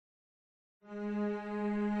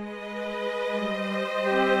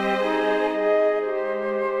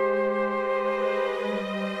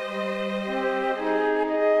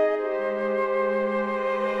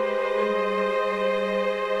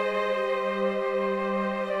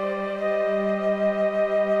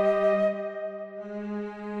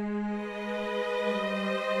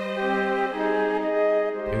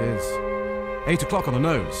8 o'clock on the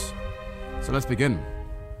nose. So let's begin.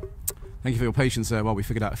 Thank you for your patience there while we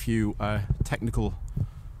figured out a few technical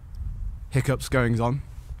hiccups goings on.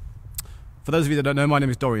 For those of you that don't know, my name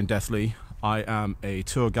is Dorian Deathly. I am a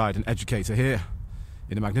tour guide and educator here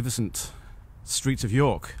in the magnificent streets of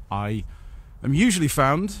York. I am usually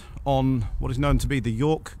found on what is known to be the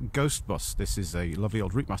York Ghost Bus. This is a lovely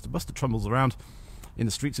old Routemaster bus that trundles around in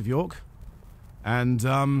the streets of York. And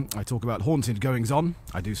I talk about haunted goings-on.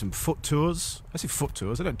 I do some foot tours. I say foot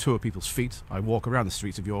tours. I don't tour people's feet. I walk around the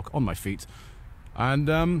streets of York on my feet. And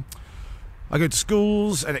I go to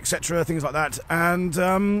schools and etc., things like that. And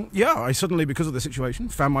yeah, I suddenly, because of the situation,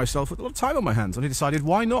 found myself with a lot of time on my hands. And I decided,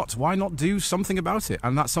 why not? Why not do something about it?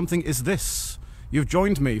 And that something is this. You've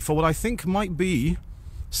joined me for what I think might be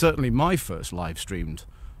certainly my first live-streamed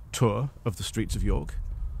tour of the streets of York.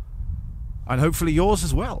 And hopefully yours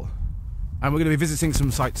as well. And we're going to be visiting some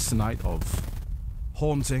sites tonight of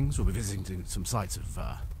hauntings. We'll be visiting some sites of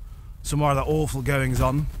some more other awful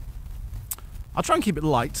goings-on. I'll try and keep it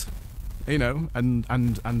light, you know,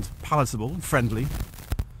 and palatable and friendly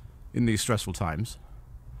in these stressful times.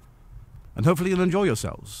 And hopefully you'll enjoy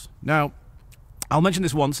yourselves. Now, I'll mention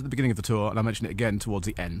this once at the beginning of the tour, and I'll mention it again towards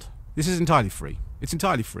the end. This is entirely free. It's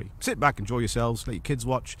entirely free. Sit back, enjoy yourselves, let your kids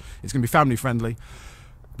watch. It's going to be family-friendly.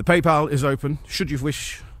 The PayPal is open, should you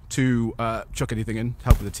wish to chuck anything in,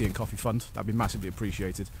 help with the tea and coffee fund. That'd be massively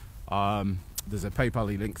appreciated. There's a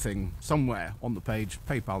PayPal link thing somewhere on the page,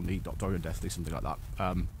 paypal.me.DorianDeathly, something like that.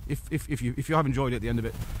 If you have enjoyed it at the end of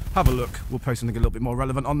it, have a look. We'll post something a little bit more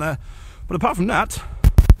relevant on there. But apart from that,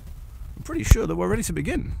 I'm pretty sure that we're ready to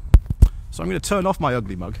begin. So I'm going to turn off my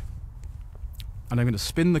ugly mug, and I'm going to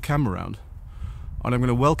spin the camera around, and I'm going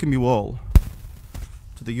to welcome you all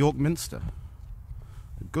to the York Minster.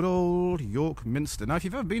 Good old York Minster. Now, if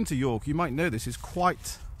you've ever been to York, you might know this is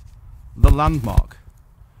quite the landmark.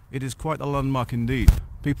 It is quite the landmark indeed.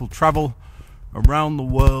 People travel around the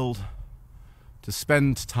world to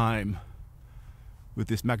spend time with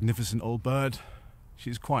this magnificent old bird.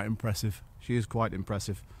 She's quite impressive. She is quite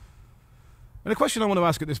impressive. And the question I want to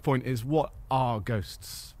ask at this point is, what are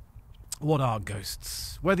ghosts? What are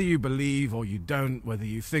ghosts? Whether you believe or you don't, whether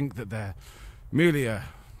you think that they're merely a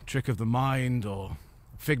trick of the mind or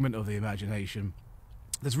figment of the imagination,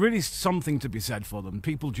 there's really something to be said for them.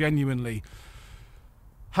 People genuinely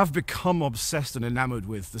have become obsessed and enamored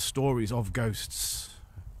with the stories of ghosts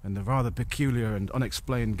and the rather peculiar and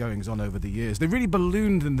unexplained goings-on over the years. They really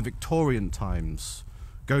ballooned in the Victorian times.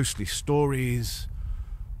 Ghostly stories,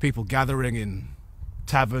 people gathering in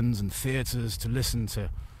taverns and theatres to listen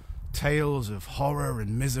to tales of horror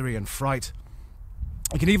and misery and fright.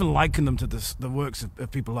 You can even liken them to the works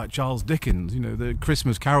of people like Charles Dickens. You know, the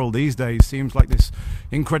Christmas Carol these days seems like this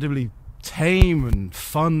incredibly tame and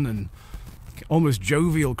fun and almost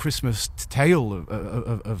jovial Christmas tale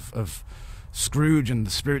of Scrooge and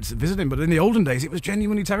the spirits that visit him. But in the olden days, it was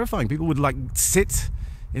genuinely terrifying. People would like sit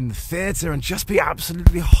in the theatre and just be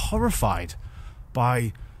absolutely horrified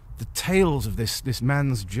by the tales of this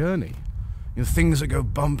man's journey. You know, things that go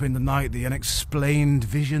bump in the night, the unexplained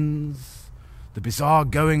visions, the bizarre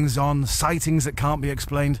goings-on, sightings that can't be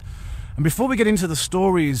explained. And before we get into the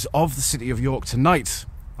stories of the city of York tonight,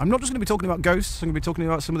 I'm not just going to be talking about ghosts, I'm going to be talking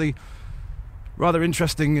about some of the rather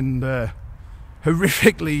interesting and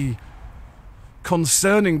horrifically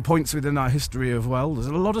concerning points within our history as well. There's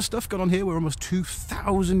a lot of stuff going on here. We're almost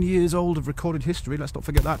 2,000 years old of recorded history, let's not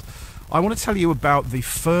forget that. I want to tell you about the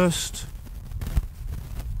first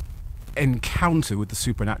encounter with the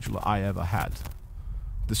supernatural that I ever had.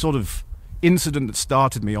 The sort of incident that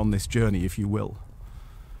started me on this journey, if you will.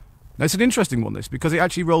 Now, it's an interesting one, this, because it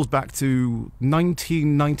actually rolls back to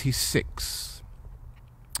 1996.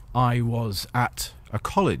 I was at a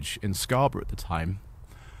college in Scarborough at the time,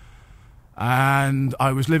 and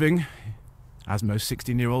I was living, as most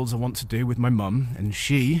 16-year-olds are wont to do, with my mum, and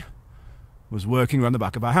she was working around the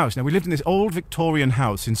back of our house. Now, we lived in this old Victorian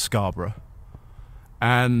house in Scarborough,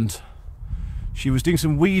 and she was doing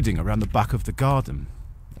some weeding around the back of the garden.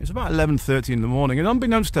 It was about 11:30 in the morning, and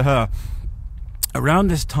unbeknownst to her, around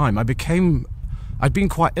this time I'd been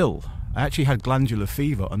quite ill. I actually had glandular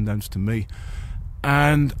fever, unknowns to me,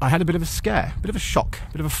 and I had a bit of a scare, a bit of a shock,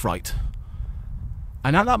 a bit of a fright.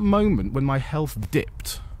 And at that moment, when my health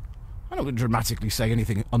dipped, I don't want to dramatically say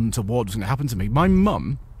anything untoward was going to happen to me. My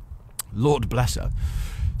mum, Lord bless her,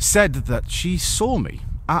 said that she saw me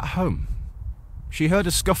at home. She heard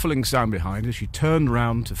a scuffling sound behind her. She turned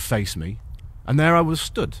round to face me, and there I was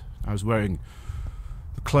stood. I was wearing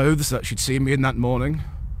the clothes that she'd seen me in that morning,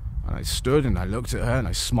 and I stood and I looked at her and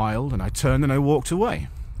I smiled and I turned and I walked away.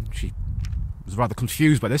 She was rather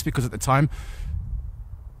confused by this because at the time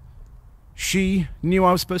She knew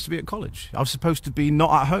I was supposed to be at college. I was supposed to be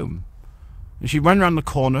not at home. And she ran around the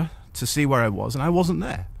corner to see where I was, and I wasn't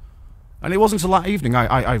there. And it wasn't until that evening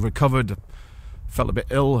I recovered, felt a bit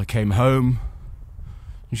ill, I came home,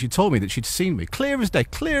 and she told me that she'd seen me, clear as day,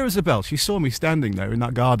 clear as a bell. She saw me standing there in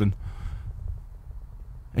that garden.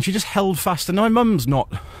 And she just held fast. And my mum's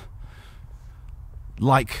not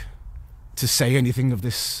like to say anything of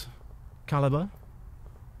this calibre.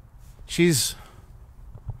 She's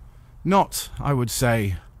not, I would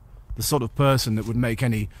say, the sort of person that would make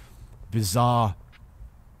any bizarre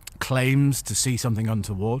claims to see something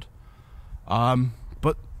untoward.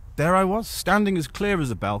 But there I was, standing as clear as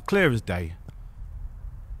a bell, clear as day.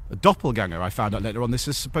 A doppelganger, I found out later on this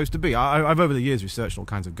is supposed to be. I've over the years researched all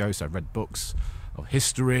kinds of ghosts. I've read books of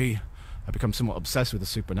history. I've become somewhat obsessed with the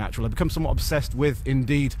supernatural. I've become somewhat obsessed with,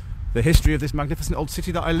 indeed, the history of this magnificent old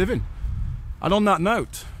city that I live in. And on that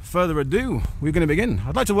note, further ado, we're going to begin.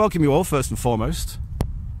 I'd like to welcome you all, first and foremost,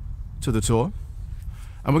 to the tour.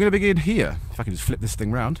 And we're going to begin here. If I can just flip this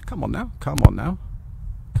thing round. Come on now, come on now,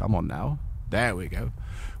 come on now. There we go.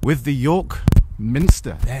 With the York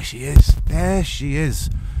Minster. There she is. There she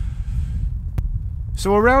is.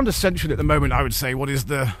 So around essentially at the moment, I would say, what is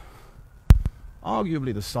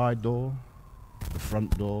arguably the side door, the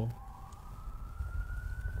front door,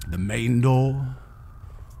 the main door.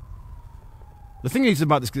 The thing is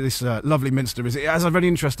about this lovely minster is it has a very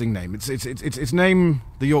interesting name. Its name,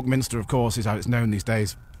 the York Minster, of course, is how it's known these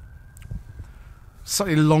days.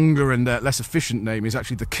 Slightly longer and less efficient name is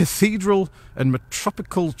actually the Cathedral and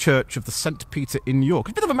Metropolitan Church of the St. Peter in York.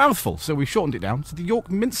 It's a bit of a mouthful, so we shortened it down to the York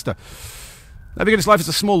Minster. Now, began its life as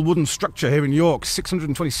a small wooden structure here in York,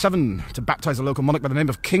 627, to baptise a local monarch by the name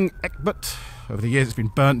of King Egbert. Over the years, it's been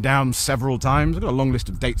burnt down several times. I've got a long list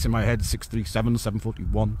of dates in my head: 637,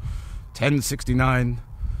 741, 1069,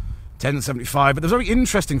 1075. But there's a very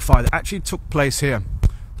interesting fire that actually took place here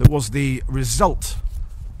that was the result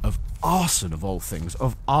of arson, of all things,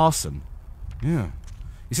 of arson. Yeah.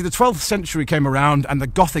 You see, the 12th century came around and the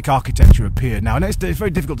Gothic architecture appeared now. And it's very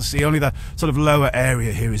difficult to see. Only the sort of lower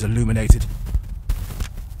area here is illuminated.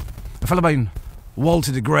 A fellow named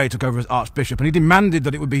Walter de Grey took over as Archbishop, and he demanded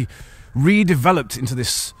that it would be redeveloped into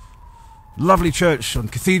this lovely church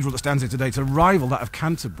and cathedral that stands here today to rival that of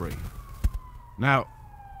Canterbury. Now,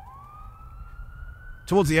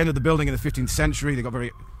 towards the end of the building in the 15th century, they got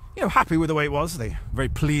very happy with the way it was. They were very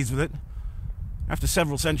pleased with it. After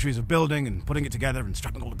several centuries of building and putting it together and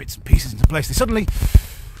strapping all the bits and pieces into place,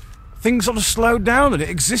 things sort of slowed down, and it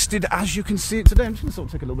existed as you can see it today. I'm just going to sort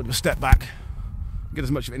of take a little bit of a step back, get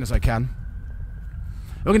as much of it in as I can.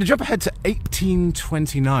 We're going to jump ahead to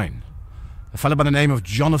 1829. A fellow by the name of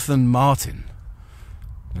Jonathan Martin.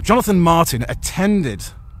 Now, Jonathan Martin attended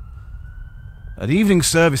an evening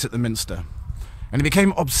service at the Minster, and he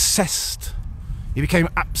became obsessed. He became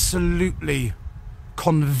absolutely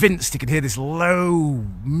convinced he could hear this low,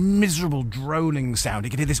 miserable droning sound. He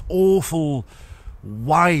could hear this awful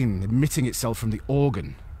whine emitting itself from the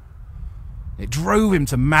organ. It drove him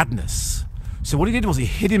to madness. So what he did was he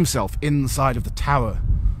hid himself inside of the tower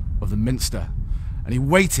of the Minster, and he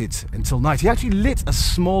waited until night. He actually lit a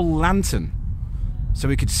small lantern so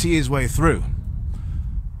he could see his way through.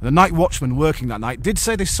 And the night watchman working that night did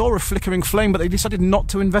say they saw a flickering flame, but they decided not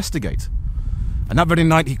to investigate. And that very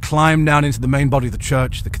night he climbed down into the main body of the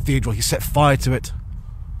church, the cathedral. He set fire to it,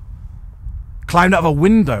 climbed out of a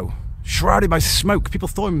window, shrouded by smoke. People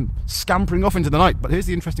saw him scampering off into the night. But here's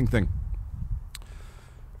the interesting thing.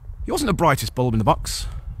 He wasn't the brightest bulb in the box,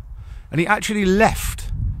 and he actually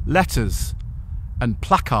left letters and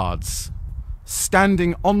placards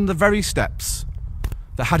standing on the very steps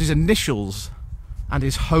that had his initials and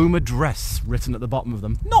his home address written at the bottom of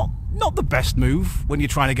them. Not the best move when you're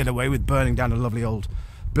trying to get away with burning down a lovely old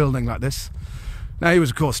building like this. Now, he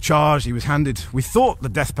was, of course, charged. He was handed, we thought, the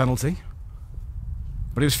death penalty,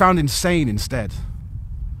 but he was found insane instead.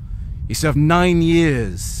 He served 9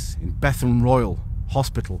 years in Bethnal Royal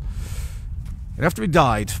Hospital. And after he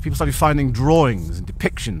died, people started finding drawings and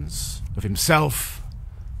depictions of himself,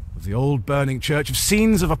 of the old burning church, of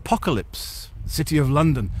scenes of apocalypse, the city of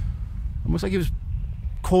London. Almost like he was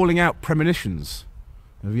calling out premonitions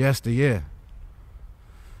of yesteryear.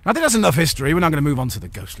 I think that's enough history. We're now going to move on to the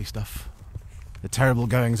ghostly stuff, the terrible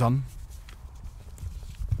goings on.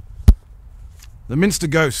 The Minster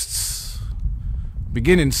ghosts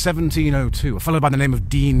begin in 1702. A fellow by the name of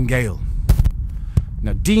Dean Gale.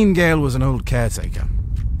 Now, Dean Gale was an old caretaker.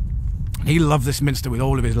 He loved this Minster with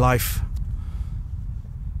all of his life.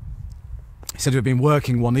 He said he had been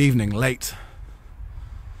working one evening late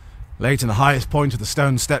in the highest point of the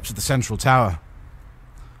stone steps of the central tower.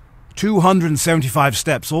 275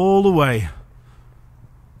 steps all the way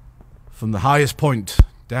from the highest point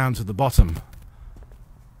down to the bottom.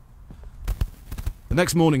 The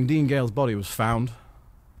next morning, Dean Gale's body was found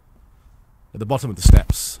at the bottom of the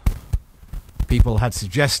steps. People had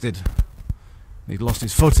suggested he'd lost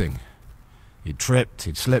his footing. He'd tripped,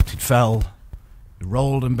 he'd slipped, he'd fell. He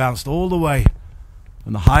rolled and bounced all the way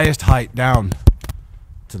from the highest height down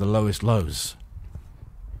to the lowest lows.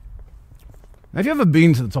 Now, if you've ever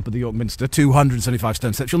been to the top of the York Minster, 275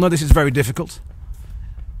 stone steps, you'll know this is very difficult.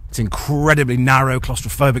 It's incredibly narrow,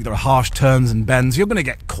 claustrophobic. There are harsh turns and bends. You're going to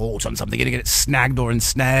get caught on something. You're going to get snagged or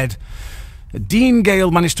ensnared. Dean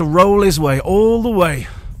Gale managed to roll his way all the way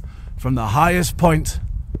from the highest point,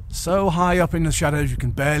 so high up in the shadows you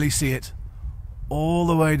can barely see it, all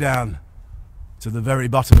the way down to the very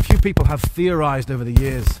bottom. A few people have theorized over the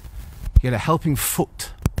years he had a helping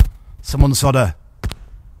foot. Someone sort of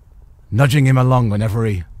nudging him along whenever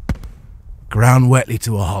he ground wetly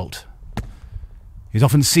to a halt. He's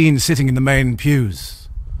often seen sitting in the main pews,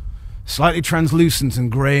 slightly translucent and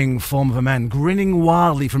greying form of a man, grinning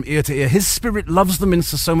wildly from ear to ear. His spirit loves the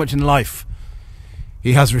Minster so much in life,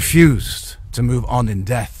 he has refused to move on in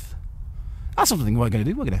death. That's something we're going to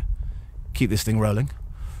do. We're going to keep this thing rolling.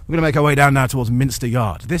 We're going to make our way down now towards Minster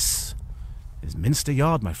Yard. This is Minster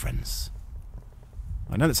Yard, my friends.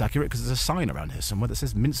 I know that's accurate because there's a sign around here somewhere that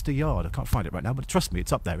says Minster Yard. I can't find it right now, but trust me,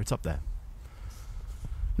 it's up there, it's up there.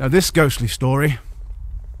 Now, this ghostly story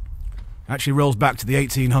actually rolls back to the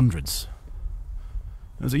 1800s.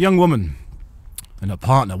 There was a young woman and her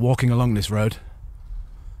partner walking along this road,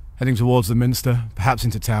 heading towards the Minster, perhaps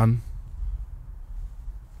into town.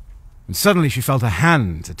 And suddenly she felt a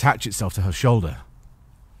hand attach itself to her shoulder.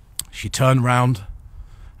 She turned round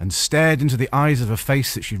and stared into the eyes of a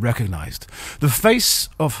face that she recognized. The face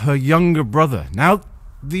of her younger brother. Now,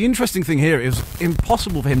 the interesting thing here is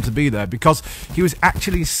impossible for him to be there because he was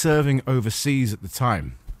actually serving overseas at the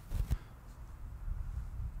time.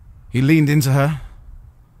 He leaned into her,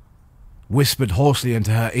 whispered hoarsely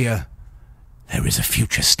into her ear, "There is a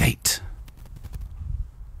future state,"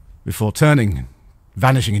 before turning,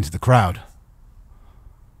 vanishing into the crowd.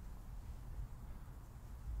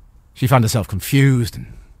 She found herself confused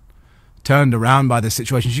and turned around by this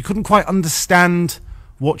situation. She couldn't quite understand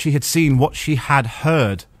what she had seen, what she had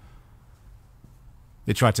heard.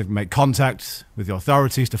 They tried to make contact with the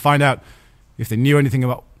authorities to find out if they knew anything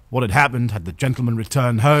about what had happened. Had the gentleman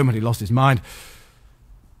returned home? Had he lost his mind?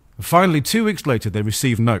 And finally, 2 weeks later, they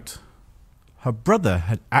received note. Her brother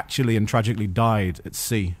had actually and tragically died at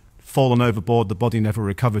sea, fallen overboard, the body never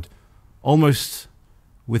recovered. Almost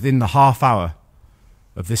within the half hour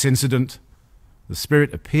of this incident, the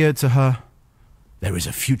spirit appeared to her. There is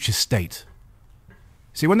a future state.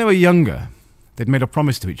 See, when they were younger, they'd made a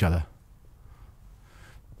promise to each other.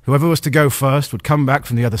 Whoever was to go first would come back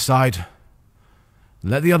from the other side and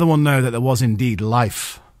let the other one know that there was indeed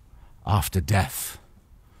life after death.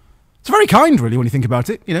 It's very kind, really, when you think about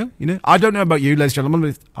it. You know. I don't know about you, ladies and gentlemen,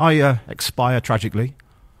 but I expire tragically.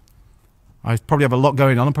 I probably have a lot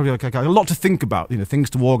going on. I'm probably a lot to think about, things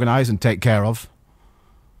to organise and take care of.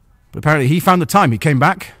 But apparently he found the time. He came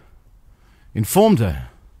back, informed her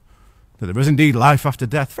that there was indeed life after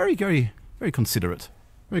death. Very, very, very considerate.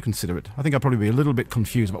 Very considerate. I think I'd probably be a little bit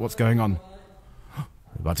confused about what's going on.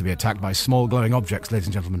 We're about to be attacked by small glowing objects, ladies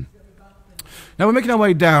and gentlemen. Now we're making our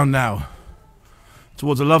way down now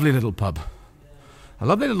towards a lovely little pub. A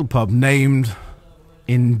lovely little pub named,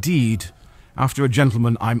 indeed, after a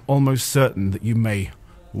gentleman I'm almost certain that you may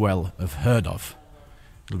well have heard of.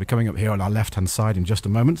 It'll be coming up here on our left-hand side in just a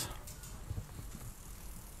moment.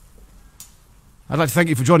 I'd like to thank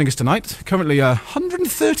you for joining us tonight. Currently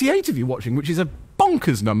 138 of you watching, which is a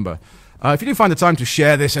bonkers number. If you do find the time to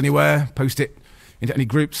share this anywhere, post it into any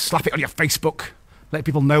groups, slap it on your Facebook, let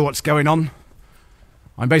people know what's going on.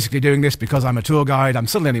 I'm basically doing this because I'm a tour guide, I'm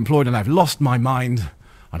suddenly unemployed and I've lost my mind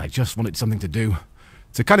and I just wanted something to do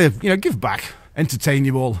to kind of, give back, entertain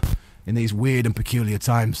you all in these weird and peculiar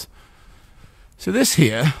times. So this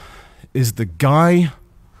here is the Guy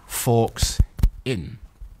Fawkes Inn.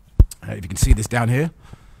 If you can see this down here,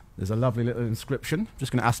 there's a lovely little inscription. I'm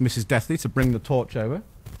just going to ask Mrs. Deathly to bring the torch over.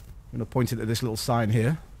 I'm going to point it at this little sign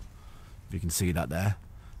here. If you can see that there.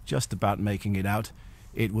 Just about making it out.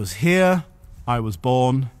 It was here I was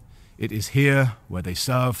born. It is here where they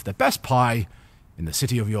serve the best pie in the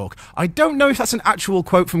city of York. I don't know if that's an actual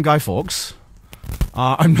quote from Guy Fawkes.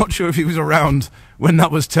 I'm not sure if he was around when that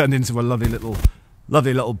was turned into a lovely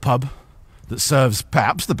little pub that serves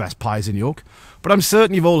perhaps the best pies in York. But I'm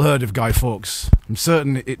certain you've all heard of Guy Fawkes. I'm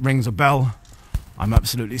certain it rings a bell. I'm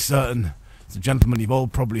absolutely certain it's a gentleman you've all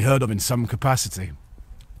probably heard of in some capacity.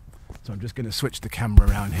 So I'm just going to switch the camera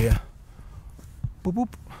around here. Boop,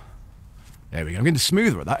 boop. There we go. I'm getting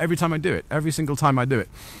smoother at that every time I do it. Every single time I do it.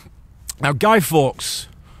 Now, Guy Fawkes,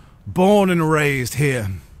 born and raised here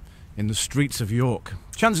in the streets of York.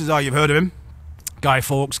 Chances are you've heard of him. Guy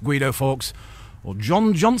Fawkes, Guido Fawkes, or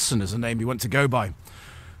John Johnson is the name he went to go by.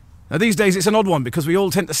 Now, these days it's an odd one because we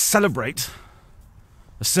all tend to celebrate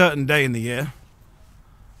a certain day in the year,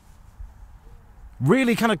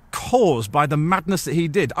 really kind of caused by the madness that he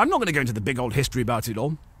did. I'm not going to go into the big old history about it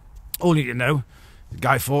all. All you need to know,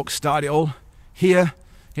 Guy Fawkes started it all here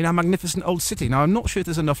in our magnificent old city. Now, I'm not sure if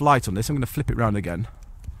there's enough light on this. I'm going to flip it round again.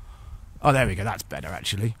 Oh, there we go. That's better,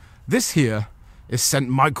 actually. This here is St.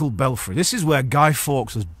 Michael Belfry. This is where Guy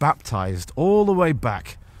Fawkes was baptised all the way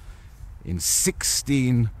back in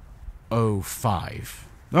 1605.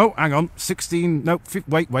 No, hang on.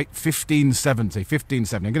 1570.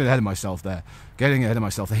 1570. I'm getting ahead of myself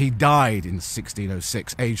there. He died in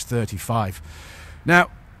 1606, aged 35. Now,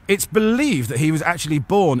 it's believed that he was actually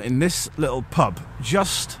born in this little pub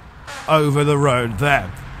just over the road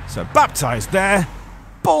there. So, baptised there,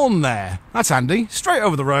 born there. That's handy. Straight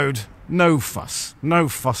over the road. No fuss. No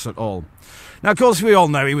fuss at all. Now, of course, we all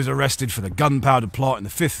know he was arrested for the gunpowder plot on the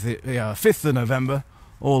 5th of November,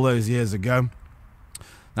 all those years ago.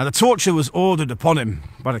 Now, the torture was ordered upon him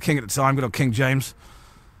by the king at the time, good old King James.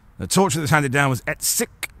 The torture that was handed down was et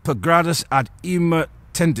sic per gradus ad ima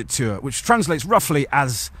tenditur, which translates roughly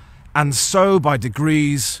as, and so by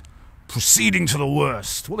degrees, proceeding to the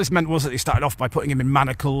worst. What this meant was that they started off by putting him in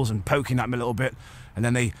manacles and poking at him a little bit, and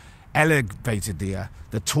then they elevated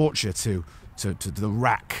the torture to the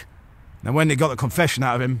rack. Now, when they got the confession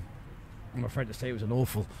out of him, I'm afraid to say it was an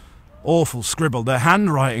awful scribble. Their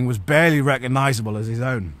handwriting was barely recognisable as his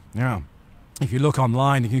own. Yeah. If you look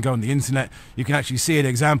online, you can go on the internet, you can actually see an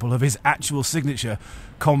example of his actual signature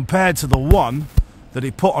compared to the one that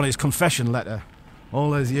he put on his confession letter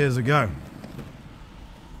all those years ago.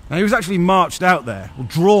 Now, he was actually marched out there, or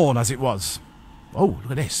drawn as it was. Oh,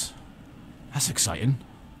 look at this. That's exciting.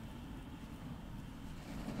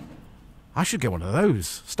 I should get one of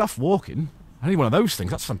those. Stuff walking. I need one of those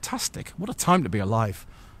things. That's fantastic. What a time to be alive.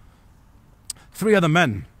 3 other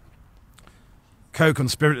men,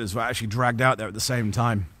 co-conspirators, were actually dragged out there at the same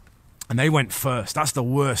time. And they went first. That's the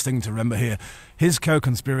worst thing to remember here. His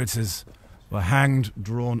co-conspirators were hanged,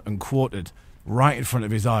 drawn and quartered right in front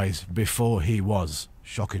of his eyes before he was.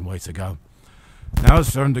 Shocking way to go. Now,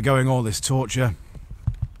 after undergoing all this torture,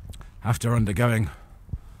 after undergoing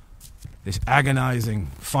this agonising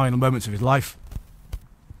final moments of his life,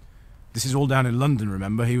 this is all down in London,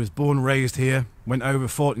 remember. He was born, raised here, went over,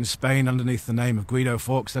 fought in Spain underneath the name of Guido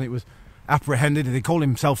Fawkes, then it was apprehended, and he called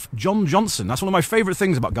himself John Johnson. That's one of my favourite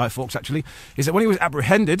things about Guy Fawkes, actually, is that when he was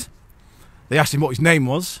apprehended, they asked him what his name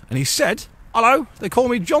was, and he said, "Hello, they call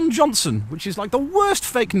me John Johnson," which is like the worst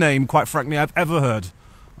fake name, quite frankly, I've ever heard.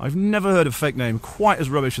 I've never heard a fake name quite as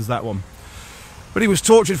rubbish as that one. But he was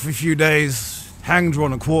tortured for a few days, hanged,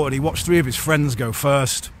 drawn and quartered. He watched 3 of his friends go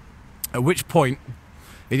first, at which point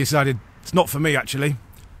he decided, it's not for me, actually.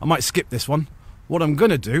 I might skip this one. What I'm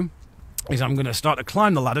going to do is I'm going to start to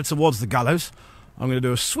climb the ladder towards the gallows. I'm going to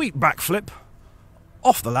do a sweet backflip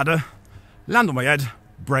off the ladder, land on my head,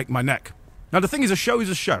 break my neck. Now, the thing is, a show is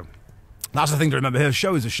a show. That's the thing to remember here. A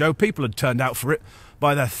show is a show. People had turned out for it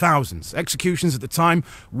by their thousands. Executions at the time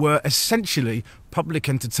were essentially public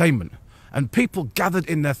entertainment. And people gathered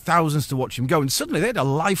in their thousands to watch him go. And suddenly they had a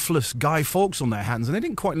lifeless Guy Fawkes on their hands, and they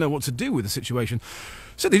didn't quite know what to do with the situation.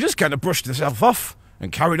 So they just kind of brushed themselves off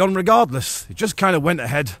and carried on regardless. It just kind of went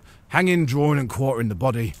ahead, hanging, drawing and quartering the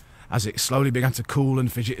body as it slowly began to cool and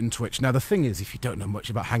fidget and twitch. Now, the thing is, if you don't know much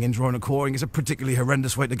about hanging, drawing and quartering, it's a particularly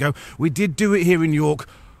horrendous way to go. We did do it here in York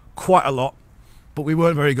quite a lot, but we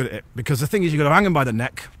weren't very good at it. Because the thing is, you've got to hang them by the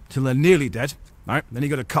neck till they're nearly dead, right? Then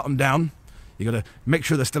you've got to cut them down. You've got to make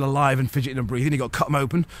sure they're still alive and fidgeting and breathing. You've got to cut them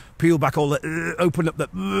open, peel back all the, open up the,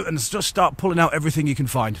 and just start pulling out everything you can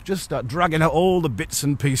find. Just start dragging out all the bits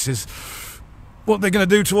and pieces. What they're going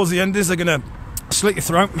to do towards the end is they're going to slit your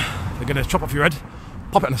throat. They're going to chop off your head,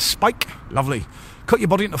 pop it on a spike. Lovely. Cut your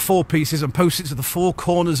body into 4 pieces and post it to the 4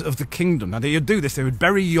 corners of the kingdom. Now, they would do this. They would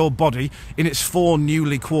bury your body in its 4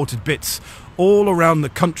 newly quartered bits all around the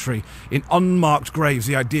country in unmarked graves.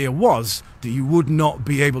 The idea was that you would not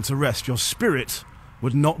be able to rest. Your spirit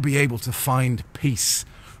would not be able to find peace.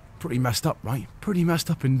 Pretty messed up, right? Pretty messed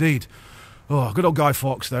up indeed. Oh, good old Guy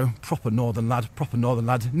Fawkes, though. Proper northern lad, proper northern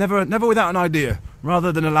lad. Never without an idea.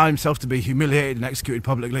 Rather than allow himself to be humiliated and executed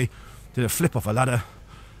publicly, did a flip off a ladder,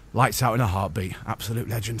 lights out in a heartbeat. Absolute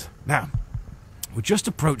legend. Now, we're just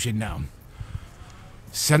approaching now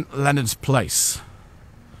St. Leonard's Place.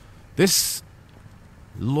 This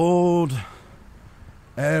Lord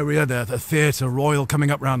area, the Theatre Royal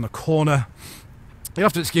coming up round the corner. You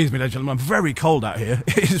have to excuse me, ladies and gentlemen, I'm very cold out here.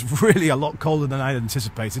 It is really a lot colder than I had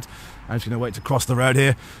anticipated. I'm just going to wait to cross the road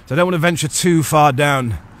here. So I don't want to venture too far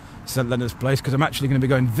down St Leonard's Place, because I'm actually going to be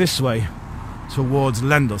going this way towards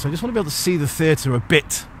Lendal. So I just want to be able to see the theatre a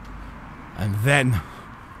bit. And then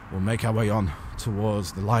we'll make our way on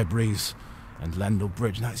towards the libraries and Lendal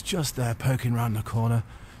Bridge. Now it's just there, poking round the corner.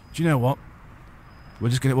 Do you know what?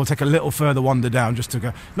 We'll take a little further wander down just to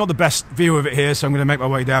go. Not the best view of it here, so I'm going to make my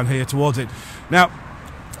way down here towards it. Now,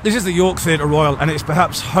 this is the York Theatre Royal, and it's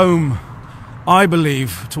perhaps home, I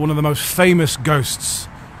believe, to one of the most famous ghosts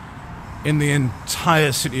in the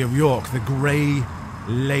entire city of York, the Grey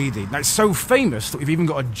Lady. Now, it's so famous that we've even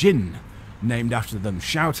got a gin named after them.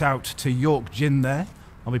 Shout out to York Gin there.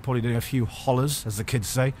 I'll be probably doing a few hollers, as the kids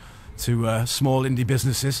say, to small indie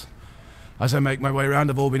businesses. As I make my way around,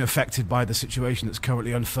 I've all been affected by the situation that's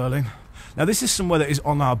currently unfurling. Now, this is somewhere that is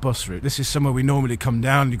on our bus route. This is somewhere we normally come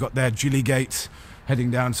down. You've got there Gillygate, heading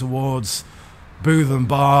down towards Booth and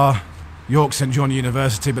Bar, York St John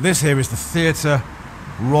University. But this here is the Theatre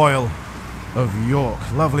Royal of York.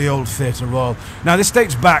 Lovely old Theatre Royal. Now, this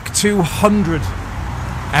dates back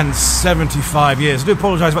 275 years. I do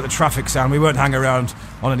apologise about the traffic sound. We won't hang around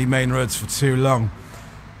on any main roads for too long.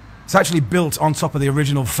 It's actually built on top of the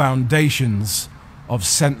original foundations of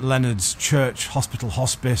St Leonard's Church Hospital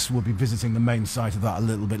Hospice. We'll be visiting the main site of that a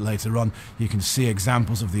little bit later on. You can see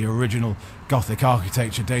examples of the original Gothic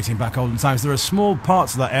architecture dating back olden times. There are small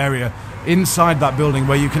parts of that area inside that building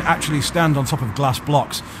where you can actually stand on top of glass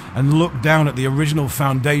blocks and look down at the original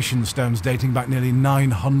foundation stones dating back nearly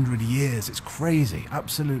 900 years. It's crazy,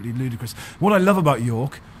 absolutely ludicrous. What I love about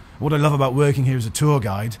York, what I love about working here as a tour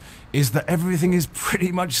guide, is that everything is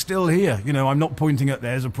pretty much still here. You know, I'm not pointing at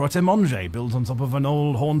there's a proto-manger built on top of an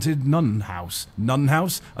old haunted nun house. Nun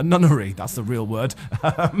house? A nunnery, that's the real word.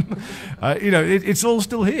 You know, it's all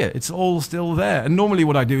still here. It's all still there. And normally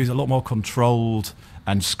what I do is a lot more controlled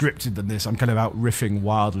and scripted than this. I'm kind of out riffing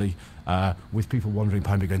wildly with people wandering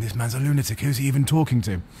behind me going, this man's a lunatic, who's he even talking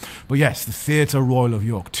to? But yes, the Theatre Royal of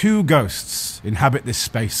York. 2 ghosts inhabit this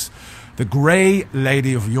space. The Grey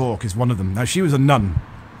Lady of York is one of them. Now, she was a nun,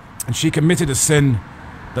 and she committed a sin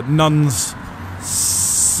that nuns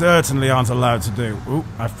certainly aren't allowed to do. Ooh,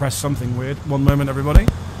 I've pressed something weird. One moment, everybody.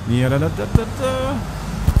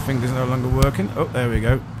 Finger's no longer working. Oh, there we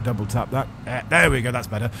go. Double tap that. There we go, that's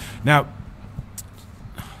better. Now,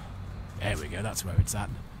 there we go, that's where it's at.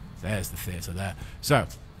 There's the theatre there. So,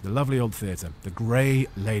 the lovely old theatre, the Grey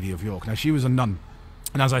Lady of York. Now, she was a nun.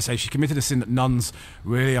 And as I say, she committed a sin that nuns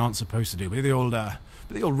really aren't supposed to do. Bit of the old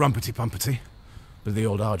rumpety-pumpety, bit of the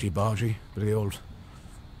old argy-bargy, bit of the old,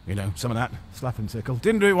 you know, some of that, slap and tickle.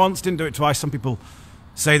 Didn't do it once, didn't do it twice. Some people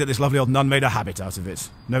say that this lovely old nun made a habit out of it.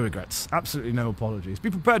 No regrets, absolutely no apologies.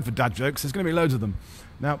 Be prepared for dad jokes, there's going to be loads of them.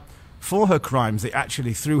 Now, for her crimes, they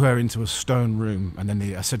actually threw her into a stone room, and then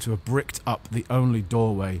they are said to have bricked up the only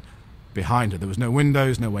doorway behind her. There was no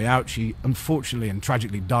windows, no way out. She unfortunately and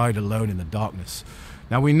tragically died alone in the darkness.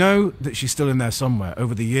 Now, we know that she's still in there somewhere.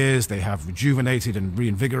 Over the years, they have rejuvenated and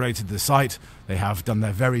reinvigorated the site. They have done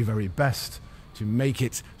their very, very best to make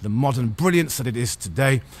it the modern brilliance that it is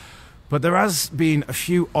today. But there has been a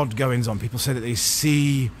few odd goings-on. People say that they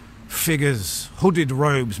see figures, hooded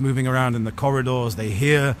robes moving around in the corridors. They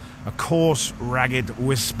hear a coarse, ragged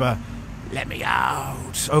whisper, "Let me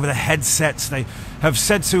out," over the headsets. They have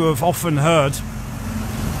said to have often heard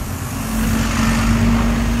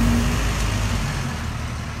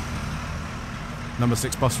number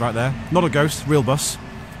 6 bus right there. Not a ghost, real bus.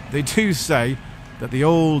 They do say that the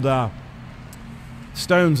old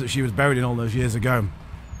stones that she was buried in all those years ago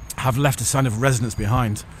have left a sign of resonance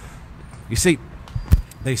behind. You see,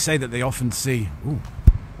 they say that they often see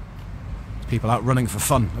people out running for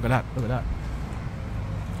fun. Look at that, look at that.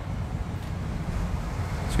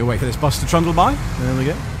 Let's go wait for this bus to trundle by. There we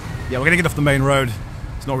go. Yeah, we're going to get off the main road.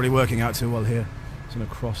 It's not really working out too well here. Just going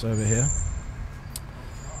to cross over here.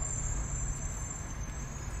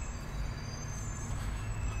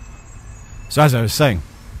 So as I was saying,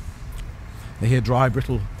 they hear dry,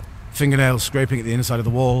 brittle fingernails scraping at the inside of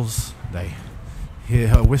the walls. They hear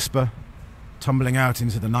her whisper, tumbling out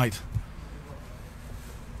into the night.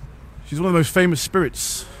 She's one of the most famous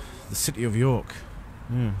spirits of the city of York.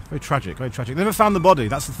 Yeah, very tragic, very tragic. Never found the body,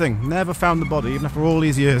 that's the thing. Never found the body, even after all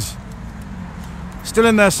these years. Still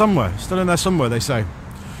in there somewhere, they say.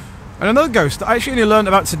 And another ghost that I actually only learned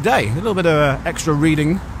about today. A little bit of extra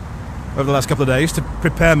reading over the last couple of days to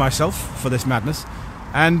prepare myself for this madness.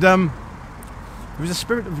 And there was a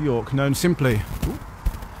spirit of York known simply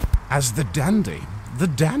as the Dandy. The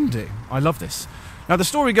Dandy. I love this. Now, the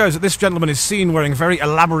story goes that this gentleman is seen wearing very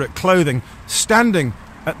elaborate clothing, standing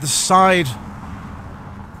at the side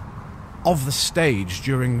of the stage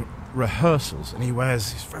during rehearsals, and he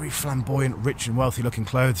wears his very flamboyant, rich and wealthy looking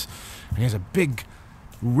clothes, and he has a big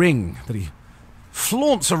ring that he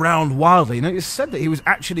flaunts around wildly. You know, it's said that he was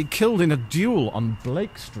actually killed in a duel on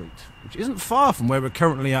Blake Street, which isn't far from where we're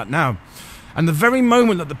currently at now. And the very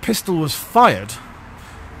moment that the pistol was fired,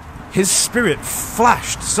 his spirit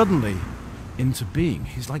flashed suddenly into being.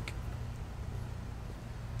 He's like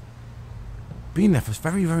been there for a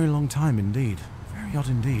very, very long time indeed. Very odd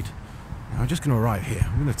indeed. Now, I'm just going to arrive here.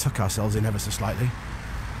 We're going to tuck ourselves in ever so slightly.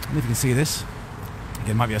 I don't know if you can see this.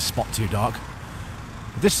 Again, it might be a spot too dark.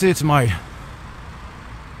 But this here to my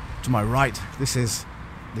right, this is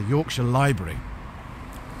the Yorkshire Library.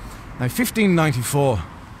 Now, 1594,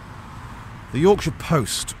 the Yorkshire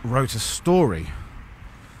Post wrote a story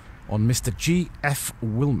on Mr. G.F.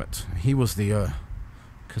 Wilmot. He was the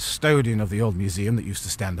custodian of the old museum that used to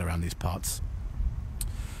stand around these parts.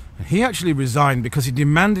 And he actually resigned because he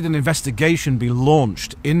demanded an investigation be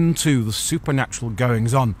launched into the supernatural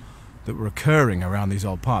goings-on that were occurring around these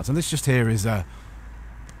old parts. And this just here is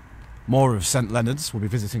more of St. Leonard's. We'll be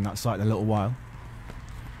visiting that site in a little while.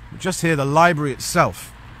 But just here, the library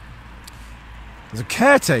itself. There's a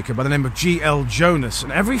caretaker by the name of G.L. Jonas,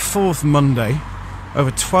 and every fourth Monday,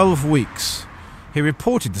 over 12 weeks, he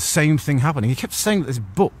reported the same thing happening. He kept saying that this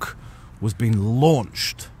book was being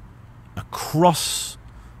launched across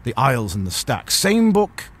the aisles and the stacks. Same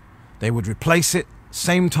book, they would replace it,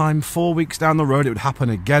 same time, 4 weeks down the road, it would happen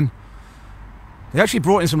again. They actually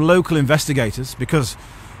brought in some local investigators because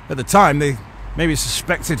at the time they maybe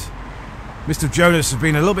suspected Mr. Jonas of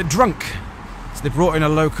being a little bit drunk. So they brought in a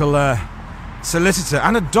local solicitor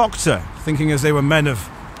and a doctor, thinking as they were men of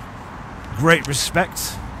great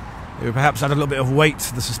respect, they would perhaps add a little bit of weight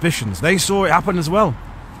to the suspicions. They saw it happen as well.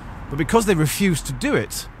 But because they refused to do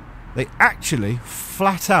it, they actually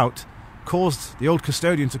flat out caused the old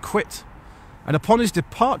custodian to quit. And upon his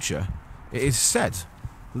departure, it is said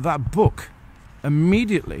that that book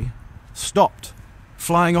immediately stopped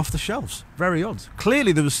flying off the shelves. Very odd.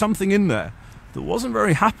 Clearly there was something in there that wasn't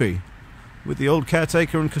very happy with the old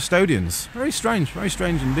caretaker and custodians. Very strange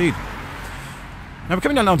indeed. Now we're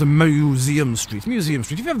coming down to Museum Street. Museum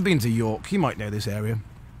Street. If you've ever been to York, you might know this area.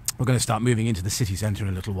 We're going to start moving into the city centre in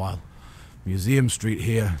a little while. Museum Street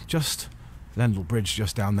here, just Lendal Bridge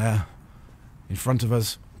just down there in front of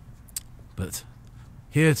us. But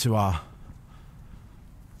here to our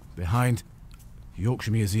behind,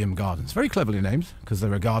 Yorkshire Museum Gardens. Very cleverly named, because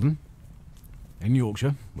they're a garden in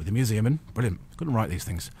Yorkshire with a museum in. Brilliant. Couldn't write these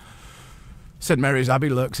things. St. Mary's Abbey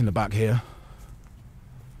lurks in the back here.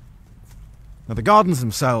 Now the gardens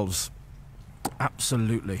themselves,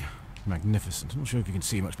 absolutely magnificent. I'm not sure if you can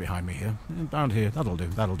see much behind me here. Down here, that'll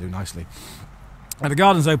do nicely. And the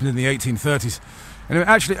gardens opened in the 1830s, and it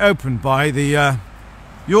actually opened by the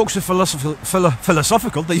Yorkshire Philosophical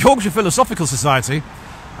Society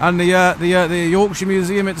and the Yorkshire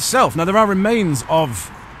Museum itself. Now there are remains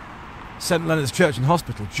of St. Leonard's Church and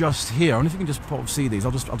Hospital just here. I wonder if you can just see these.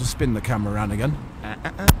 I'll just spin the camera around again.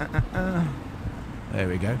 There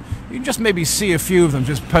we go. You can just maybe see a few of them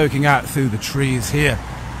just poking out through the trees here.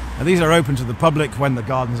 And these are open to the public. When the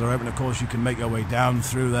gardens are open, of course, you can make your way down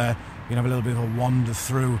through there. You can have a little bit of a wander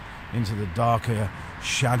through into the darker,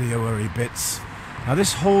 shadier bits. Now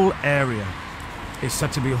this whole area is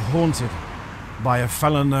said to be haunted by a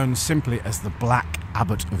fellow known simply as the Black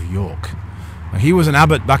Abbot of York. Now, he was an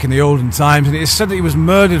abbot back in the olden times, and it is said that he was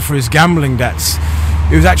murdered for his gambling debts.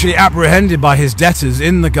 He was actually apprehended by his debtors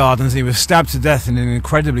in the gardens, and he was stabbed to death in an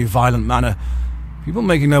incredibly violent manner. People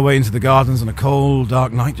making their way into the gardens on a cold,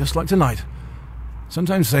 dark night, just like tonight,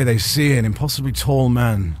 sometimes say they see an impossibly tall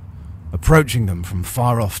man approaching them from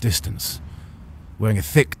far-off distance, wearing a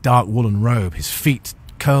thick, dark woolen robe, his feet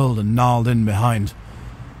curled and gnarled in behind.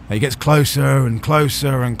 He gets closer and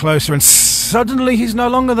closer and closer, and suddenly he's no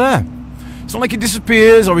longer there. It's not like he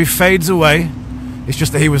disappears or he fades away. It's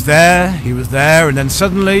just that he was there, and then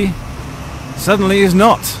suddenly he's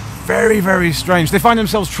not. Very, very strange. They find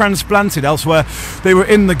themselves transplanted elsewhere. They were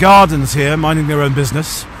in the gardens here, minding their own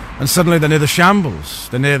business, and suddenly they're near the Shambles,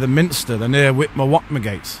 they're near the Minster, they're near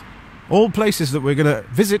Whitmer-Watmergate. All places that we're going to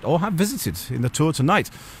visit or have visited in the tour tonight.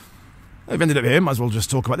 They've ended up here, might as well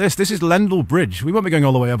just talk about this. This is Lendal Bridge. We won't be going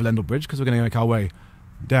all the way over Lendal Bridge because we're going to make our way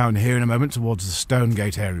down here in a moment towards the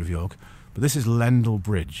Stonegate area of York. But this is Lendal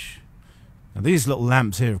Bridge. Now these little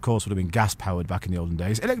lamps here, of course, would have been gas-powered back in the olden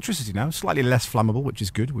days. Electricity now, slightly less flammable, which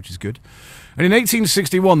is good. And in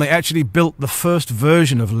 1861, they actually built the first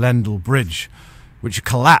version of Lendal Bridge, which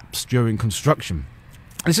collapsed during construction.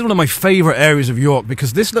 This is one of my favourite areas of York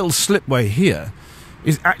because this little slipway here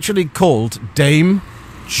is actually called Dame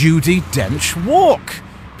Judi Dench Walk.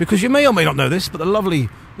 Because you may or may not know this, but the lovely,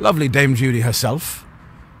 lovely Dame Judi herself,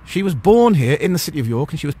 she was born here in the city of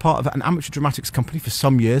York, and she was part of an amateur dramatics company for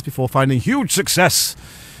some years before finding huge success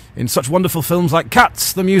in such wonderful films like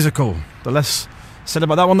Cats, the musical. The less said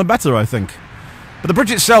about that one, the better, I think. But the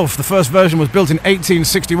bridge itself, the first version, was built in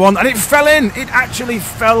 1861, and it fell in! It actually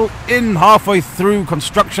fell in halfway through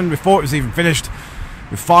construction before it was even finished,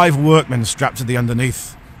 with 5 workmen strapped to the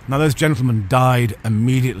underneath. Now, those gentlemen died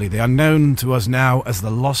immediately. They are known to us now as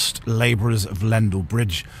the lost labourers of Lendal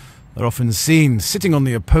Bridge. They're often seen sitting on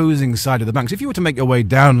the opposing side of the banks. If you were to make your way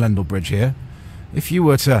down Lendal Bridge here, if you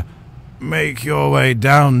were to make your way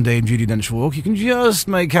down Dame Judi Dench Walk, you can just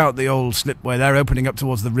make out the old slipway there opening up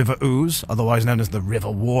towards the River Ouse, otherwise known as the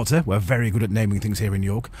River Water. We're very good at naming things here in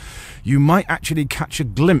York. You might actually catch a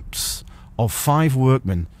glimpse of 5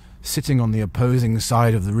 workmen sitting on the opposing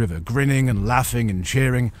side of the river, grinning and laughing and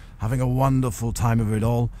cheering, having a wonderful time of it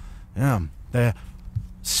all. Yeah, their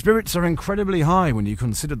spirits are incredibly high when you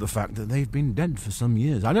consider the fact that they've been dead for some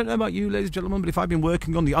years. I don't know about you, ladies and gentlemen, but if I've been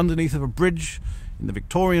working on the underneath of a bridge in the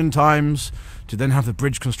Victorian times, to then have the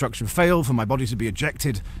bridge construction fail, for my body to be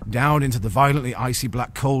ejected down into the violently icy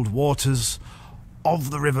black cold waters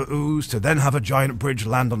of the River Ouse, to then have a giant bridge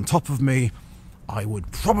land on top of me, I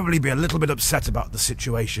would probably be a little bit upset about the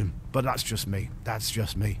situation. But that's just me. That's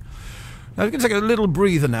just me. Now, we're going to take a little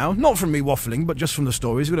breather now, not from me waffling, but just from the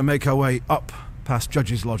stories. We're going to make our way up past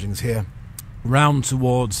Judge's Lodgings here, round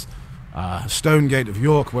towards Stonegate of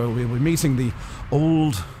York, where we'll be meeting the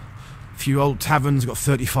few old taverns. We've got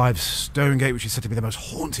 35 Stonegate, which is said to be the most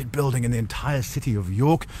haunted building in the entire city of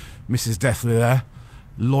York. Mrs. Deathly there,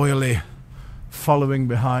 loyally following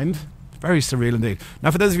behind. Very surreal indeed.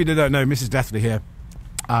 Now, for those of you that don't know, Mrs. Deathly here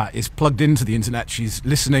is plugged into the internet. She's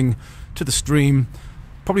listening to the stream.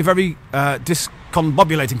 Probably very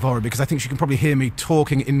discombobulating for her, because I think she can probably hear me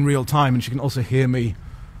talking in real time, and she can also hear me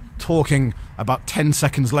talking about 10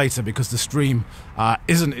 seconds later, because the stream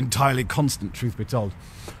isn't entirely constant, truth be told.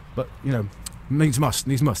 But, you know, needs must,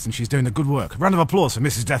 and she's doing the good work. Round of applause for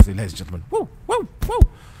Mrs. Deathly, ladies and gentlemen. Woo, woo, woo.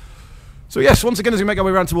 So yes, once again, as we make our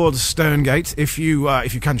way around towards Stonegate, if you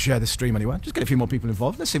can share this stream anywhere, just get a few more people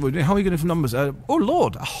involved. Let's see what we're doing. How are we going for numbers? Oh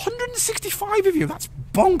Lord, 165 of you. That's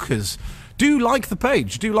bonkers. Do like the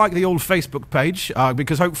page. Do like the old Facebook page,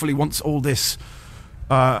 because hopefully once all this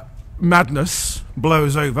madness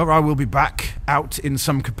blows over, I will be back out in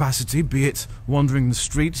some capacity, be it wandering the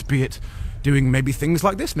streets, be it doing maybe things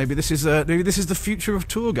like this. Maybe this is the future of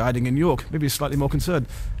tour guiding in York. Maybe he's slightly more concerned.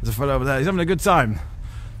 There's a fellow over there. He's having a good time.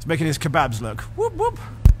 He's making his kebabs look. Whoop whoop.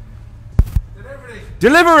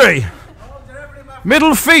 Delivery. Oh, delivery,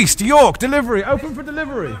 Middle Feast, York. Delivery. Open for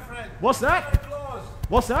delivery. What's that?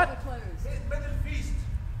 What's that?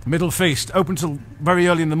 Middle Feast. Open till very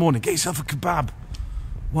early in the morning. Get yourself a kebab.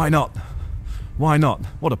 Why not? Why not?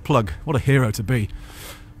 What a plug. What a hero to be.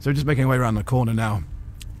 So we're just making our way around the corner now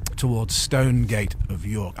towards Stonegate of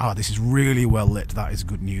York. Ah, this is really well lit. That is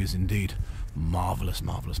good news indeed. Marvellous,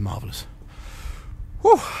 marvellous, marvellous.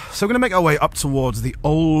 Whew. So we're going to make our way up towards the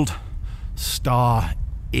Old Star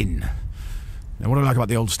Inn. Now, what I like about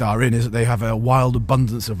the Old Star Inn is that they have a wild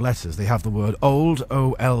abundance of letters. They have the word old,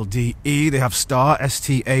 O-L-D-E. They have star,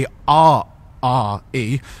 S-T-A-R-R-E.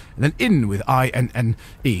 And then inn with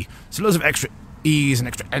I-N-N-E. So loads of extra E's and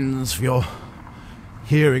extra N's for your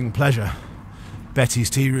hearing pleasure. Betty's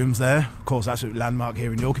Tea Room's there. Of course, absolute landmark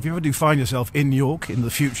here in York. If you ever do find yourself in York in the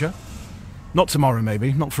future, not tomorrow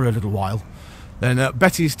maybe, not for a little while, then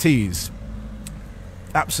Betty's Teas,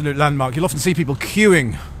 absolute landmark. You'll often see people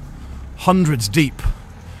queuing hundreds deep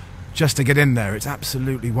just to get in there. It's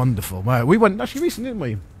absolutely wonderful. We went actually recently, didn't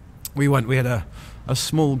we? We had a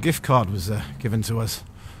small gift card was given to us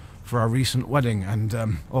for our recent wedding, and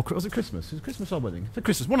or was it Christmas? Was it Christmas or wedding? It's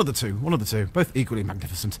Christmas, one of the two, both equally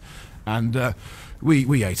magnificent. And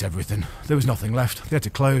we ate everything. There was nothing left. They had to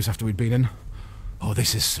close after we'd been in. Oh,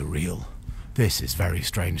 this is surreal. This is very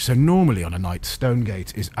strange. So normally on a night,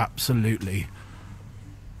 Stonegate is absolutely,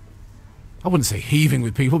 I wouldn't say heaving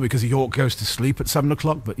with people, because York goes to sleep at 7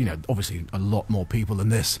 o'clock, but, you know, obviously a lot more people than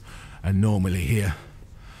this are normally here.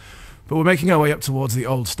 But we're making our way up towards the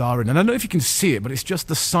Old Star Inn, and I don't know if you can see it, but it's just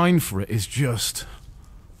the sign for it is just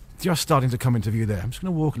starting to come into view there. I'm just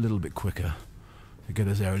going to walk a little bit quicker to get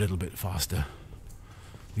us there a little bit faster.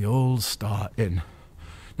 The Old Star Inn.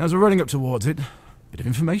 Now, as we're running up towards it, a bit of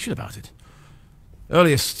information about it.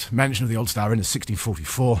 Earliest mention of the Old Star Inn is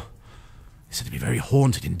 1644. It's said to be very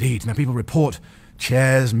haunted indeed. Now, people report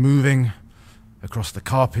chairs moving across the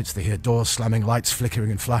carpets. They hear doors slamming, lights flickering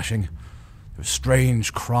and flashing. There were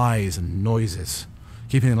strange cries and noises,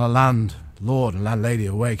 keeping the landlord and landlady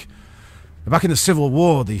awake. Back in the Civil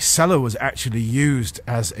War, the cellar was actually used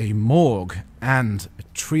as a morgue and a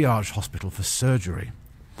triage hospital for surgery.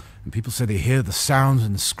 And people say they hear the sounds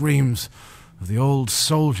and the screams of the old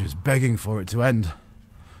soldiers begging for it to end.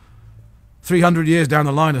 300 years down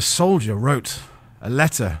the line, a soldier wrote a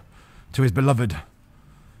letter to his beloved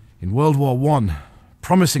in World War I,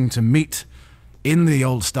 promising to meet in the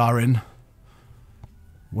old Star Inn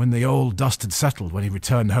when the old dust had settled, when he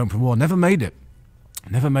returned home from war. Never made it.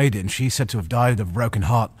 Never made it, and she's said to have died of a broken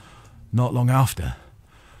heart not long after.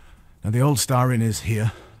 Now, the old Star Inn is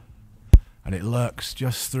here, and it lurks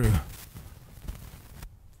just through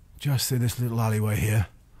this little alleyway here.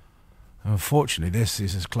 And unfortunately, this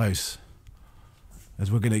is as close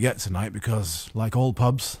as we're going to get tonight, because, like all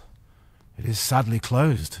pubs, it is sadly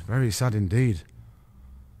closed. Very sad indeed.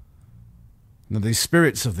 Now, the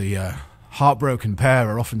spirits of the heartbroken pair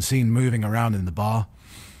are often seen moving around in the bar,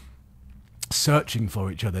 searching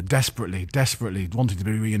for each other, desperately wanting to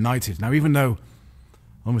be reunited. Now, even though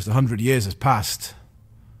almost 100 years has passed,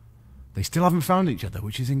 they still haven't found each other,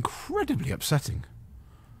 which is incredibly upsetting.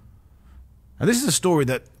 And this is a story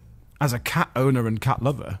that, as a cat owner and cat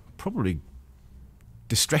lover, probably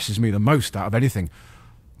distresses me the most out of anything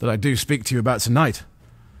that I do speak to you about tonight.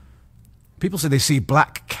 People say they see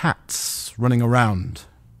black cats running around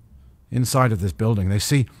inside of this building. They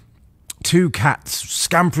see two cats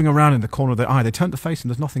scampering around in the corner of their eye. They turn to face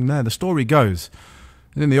and there's nothing there. The story goes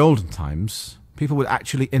that in the olden times, people would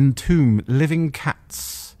actually entomb living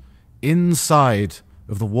cats inside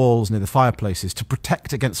of the walls near the fireplaces to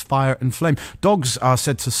protect against fire and flame. Dogs are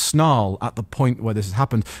said to snarl at the point where this has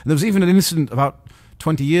happened. And there was even an incident about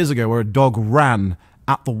 20 years ago where a dog ran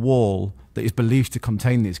at the wall that is believed to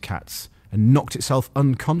contain these cats and knocked itself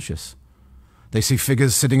unconscious. They see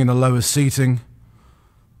figures sitting in the lower seating.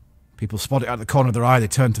 People spot it out of the corner of their eye, they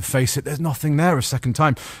turn to face it, there's nothing there a second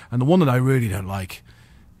time. And the one that I really don't like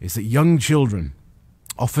is that young children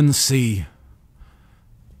often see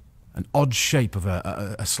an odd shape of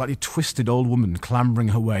a slightly twisted old woman clambering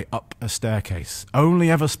her way up a staircase, only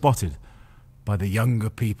ever spotted by the younger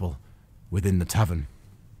people within the tavern.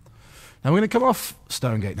 Now we're going to come off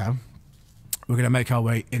Stonegate now. We're going to make our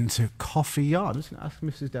way into Coffee Yard. I'm just going to ask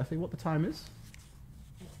Mrs. Deathly what the time is.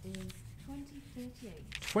 It is 20:38.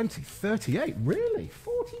 20:38, really?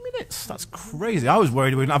 40 minutes? That's crazy. I was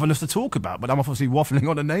worried we wouldn't have enough to talk about, but I'm obviously waffling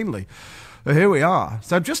on inanely. But here we are.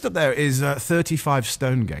 So just up there is 35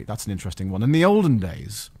 Stonegate. That's an interesting one. In the olden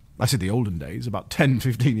days, I said the olden days, about 10,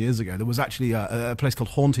 15 years ago, there was actually a place called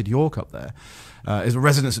Haunted York up there. It's a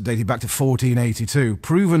residence that dated back to 1482.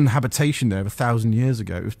 Proven habitation there 1,000 years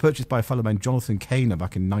ago. It was purchased by a fellow named Jonathan Kaner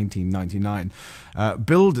back in 1999.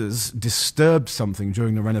 Builders disturbed something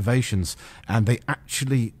during the renovations, and they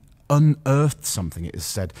actually unearthed something, it is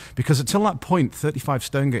said. Because until that point, 35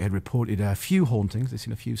 Stonegate had reported a few hauntings. They'd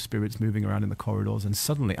seen a few spirits moving around in the corridors, and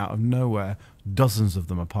suddenly, out of nowhere, dozens of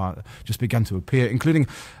them apart just began to appear, including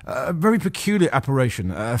a very peculiar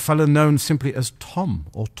apparition, a fellow known simply as Tom,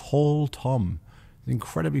 or Tall Tom. An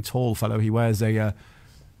incredibly tall fellow. He wears a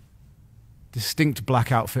distinct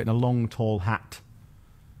black outfit and a long, tall hat.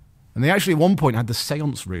 And they actually at one point had the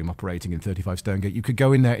seance room operating in 35 Stonegate. You could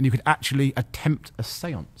go in there and you could actually attempt a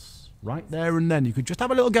seance. Right there and then. You could just have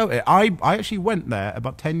a little go at it. I actually went there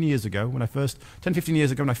about 10 years ago, 10, 15 years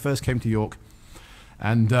ago when I first came to York.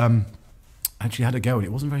 And actually had a go, and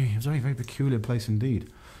it was a very, very peculiar place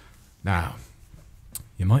indeed. Now,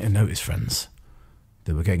 you might have noticed, friends,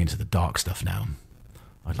 that we're getting into the dark stuff now.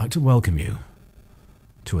 I'd like to welcome you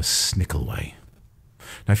to a Snickleway.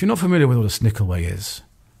 Now, if you're not familiar with what a Snickleway is,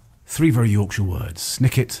 3 very Yorkshire words: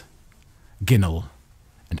 snicket, ginnel,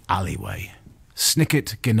 and alleyway.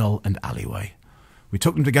 Snicket, ginnel, and alleyway. We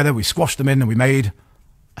took them together, we squashed them in, and we made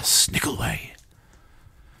a Snickleway.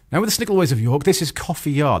 Now, with the Snickleways of York, this is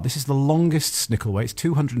Coffee Yard. This is the longest Snickleway. It's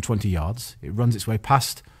 220 yards. It runs its way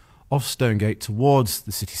past off Stonegate towards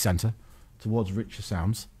the city centre, towards Richer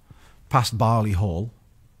Sounds, past Barley Hall.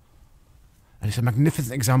 And it's a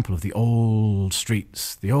magnificent example of the old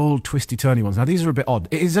streets, the old twisty-turny ones. Now, these are a bit odd.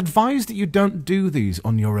 It is advised that you don't do these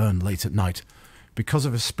on your own late at night because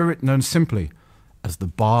of a spirit known simply as the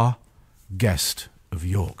Bar Guest of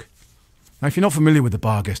York. Now, if you're not familiar with the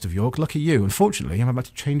Bar Guest of York, lucky you. Unfortunately, I'm about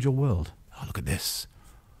to change your world. Oh, look at this.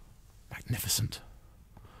 Magnificent.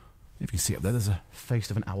 If you can see up there, there's a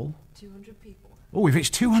face of an owl. 200 people. Oh, we've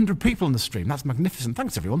reached 200 people on the stream. That's magnificent.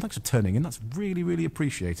 Thanks, everyone. Thanks for turning in. That's really, really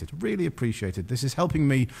appreciated. Really appreciated. This is helping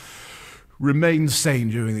me remain sane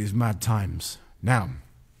during these mad times. Now,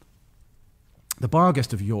 the Bar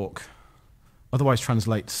Guest of York otherwise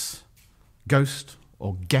translates ghost,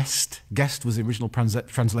 or guest. Guest was the original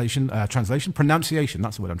translation. Pronunciation,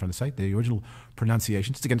 that's the word I'm trying to say. The original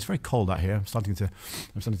pronunciation. Again, it's very cold out here. I'm starting to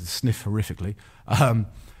sniff horrifically.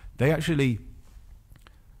 They actually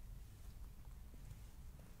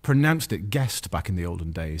pronounced it guest back in the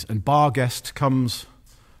olden days. And bar guest comes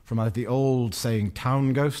from either the old saying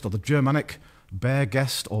town ghost or the Germanic bear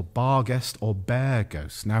guest or bar guest or bear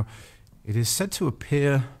ghost. Now, it is said to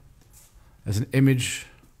appear as an image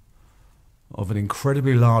of an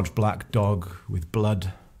incredibly large black dog with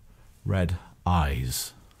blood red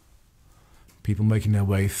eyes. People making their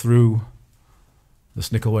way through the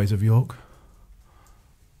Snickelways of York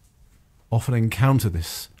often encounter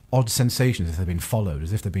this odd sensation as if they've been followed,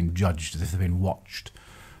 as if they've been judged, as if they've been watched.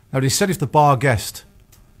 Now, it is said if the bar guest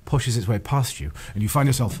pushes its way past you and you find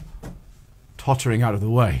yourself tottering out of the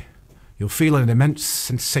way, you'll feel an immense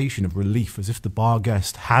sensation of relief, as if the bar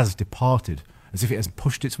guest has departed, as if it has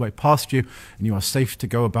pushed its way past you and you are safe to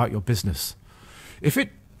go about your business. If it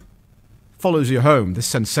follows you home, this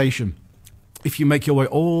sensation, if you make your way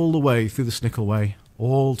all the way through the Snickelway,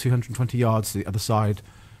 all 220 yards to the other side,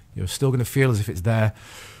 you're still going to feel as if it's there.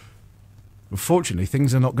 Unfortunately,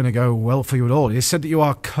 things are not going to go well for you at all. It is said that you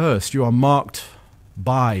are cursed, you are marked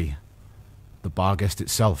by the bar guest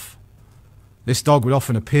itself. This dog would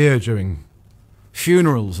often appear during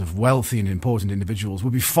funerals of wealthy and important individuals,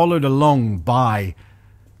 would be followed along by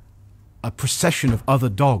a procession of other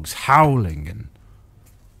dogs howling and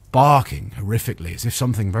barking horrifically as if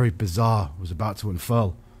something very bizarre was about to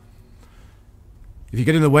unfurl. If you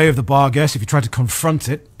get in the way of the bar guest, if you try to confront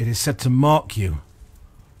it, it is said to mark you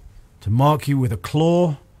with a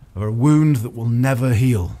claw or a wound that will never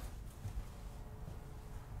heal.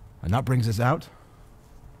 And that brings us out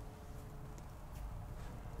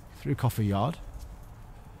through Coffee Yard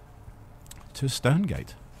to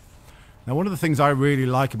Stonegate. Now, one of the things I really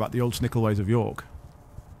like about the old Snickelways of York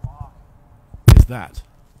is that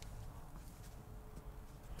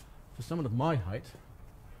for someone of my height,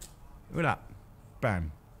 look at that,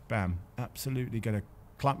 bam, bam, absolutely going to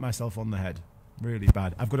clamp myself on the head, really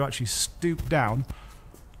bad. I've got to actually stoop down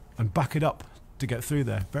and back it up to get through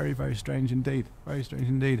there. Very, very strange indeed, very strange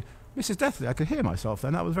indeed. Mrs. Deathly, I could hear myself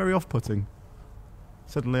then, that was very off-putting.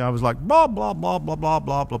 Suddenly I was like, blah, blah, blah, blah, blah,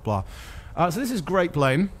 blah, blah, blah. So this is Grape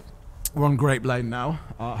Lane. We're on Grape Lane now.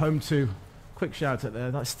 Home to, quick shout out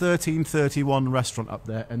there, that's 1331 restaurant up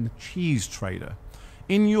there and the Cheese Trader.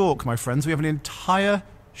 In York, my friends, we have an entire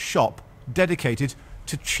shop dedicated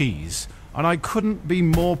to cheese. And I couldn't be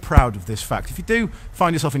more proud of this fact. If you do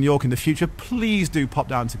find yourself in York in the future, please do pop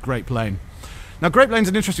down to Grape Lane. Now, Grape Lane's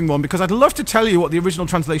an interesting one because I'd love to tell you what the original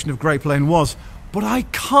translation of Grape Lane was, but I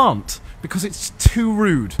can't because it's too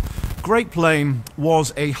rude. Grape Lane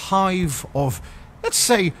was a hive of, let's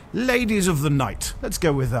say, ladies of the night. Let's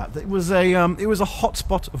go with that. It was a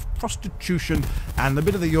hotspot of prostitution and a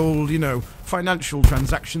bit of the old, you know, financial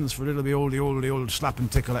transactions for a little bit the old slap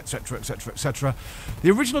and tickle, etc., etc., etc.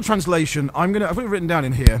 The original translation, I've got it written down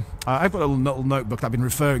in here. I've got a little notebook that I've been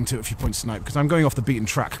referring to at a few points tonight because I'm going off the beaten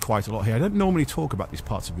track quite a lot here. I don't normally talk about these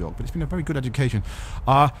parts of York, but it's been a very good education.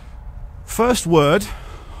 First word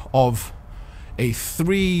of a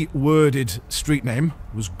three-worded street name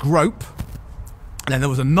was Grope. And then there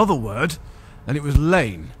was another word, and it was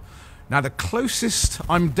Lane. Now, the closest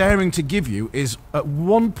I'm daring to give you is, at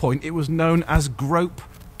one point, it was known as Grope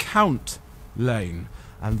Count Lane.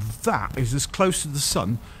 And that is as close to the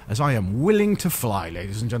sun as I am willing to fly,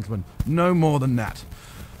 ladies and gentlemen. No more than that.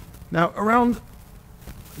 Now, around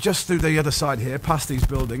just through the other side here, past these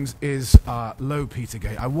buildings, is Low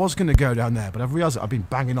Petergate. I was going to go down there, but I've realised that I've been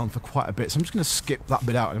banging on for quite a bit, so I'm just going to skip that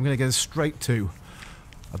bit out, and I'm going to go straight to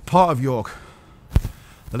a part of York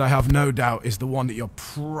that I have no doubt is the one that you're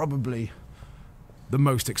probably the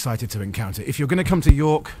most excited to encounter. If you're going to come to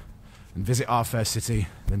York and visit our fair city,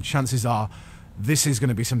 then chances are this is going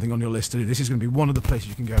to be something on your list to do. This is going to be one of the places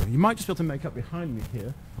you can go. You might just be able to make up behind me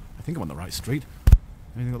here. I think I'm on the right street.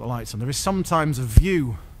 Everything got the lights on. There is sometimes a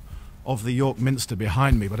view of the York Minster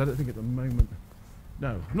behind me, but I don't think at the moment.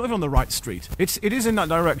 No, I'm not even on the right street. It is in that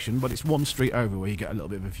direction, but it's one street over where you get a little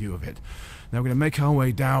bit of a view of it. Now we're going to make our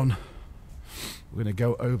way down. We're going to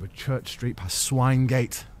go over Church Street past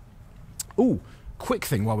Swinegate. Ooh, quick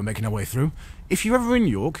thing while we're making our way through. If you're ever in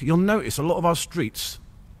York, you'll notice a lot of our streets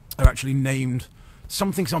are actually named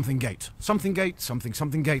something something gate. Something gate, something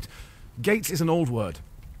something gate. Gate is an old word,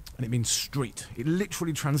 and it means street. It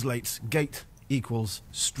literally translates gate equals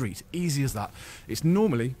street. Easy as that. It's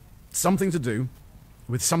normally something to do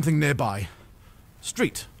with something nearby.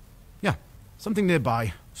 Street. Yeah, something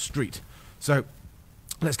nearby, street. So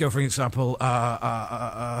let's go for example,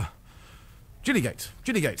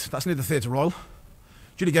 Gilligate, that's near the Theatre Royal.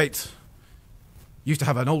 Gilligate used to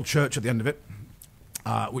have an old church at the end of it,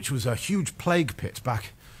 which was a huge plague pit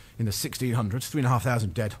back in the 1600s,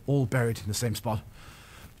 3,500 dead, all buried in the same spot.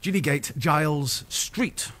 Gilligate, Giles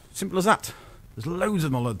Street, simple as that. There's loads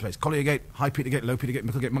of them all over the place. Colliergate, High Petergate, Low Petergate,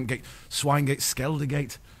 Micklegate, Monkgate, Swinegate,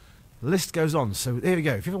 Skeldergate. The list goes on. So there we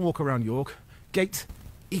go. If you ever walk around York, gate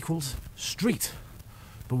equals street.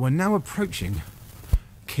 But we're now approaching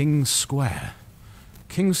King Square.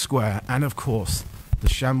 King Square, and of course, the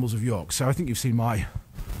Shambles of York. So I think you've seen my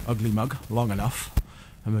ugly mug long enough,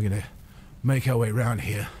 and we're going to make our way round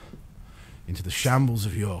here into the Shambles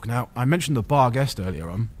of York. Now, I mentioned the Bar Guest earlier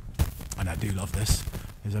on, and I do love this.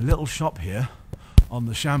 There's a little shop here on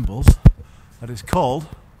the Shambles that is called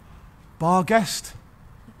Bar Guest.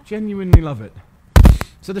 Genuinely love it.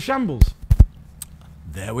 So the Shambles,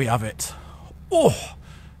 there we have it. Oh,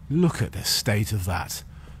 look at the state of that.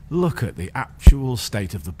 Look at the actual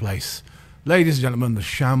state of the place. Ladies and gentlemen, the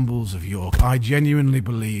Shambles of York. I genuinely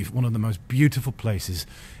believe one of the most beautiful places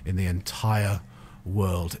in the entire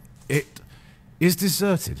world. It is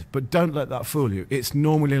deserted, but don't let that fool you. It's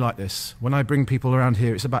normally like this. When I bring people around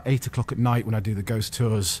here, it's about 8 o'clock at night when I do the ghost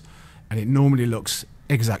tours, and it normally looks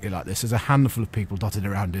exactly like this. There's a handful of people dotted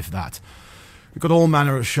around, if that. We've got all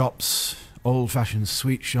manner of shops, old-fashioned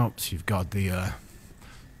sweet shops. You've got the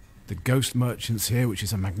Ghost Merchants here, which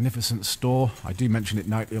is a magnificent store. I do mention it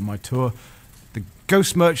nightly on my tour. The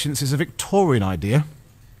Ghost Merchants is a Victorian idea.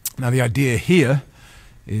 Now, the idea here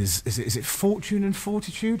is it fortune and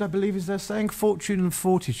fortitude, I believe is their saying? Fortune and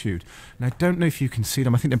fortitude. And I don't know if you can see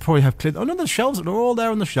them. I think they probably have cleared... Oh, no, the shelves. They're all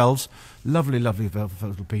there on the shelves. Lovely, lovely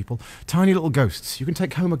little people. Tiny little ghosts. You can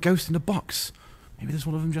take home a ghost in a box. Maybe there's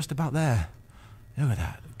one of them just about there. Look at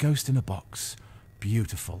that. Ghost in a box.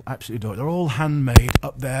 Beautiful. Absolutely adorable. They're all handmade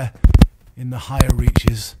up there in the higher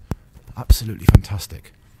reaches. Absolutely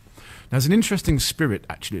fantastic. Now, there's an interesting spirit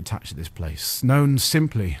actually attached to this place, known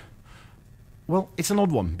simply... Well, it's an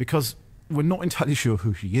odd one, because we're not entirely sure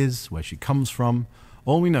who she is, where she comes from.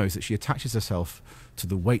 All we know is that she attaches herself to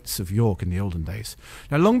the waits of York in the olden days.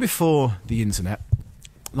 Now, long before the internet,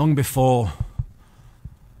 long before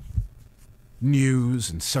news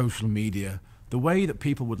and social media, the way that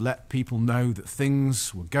people would let people know that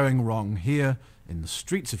things were going wrong here in the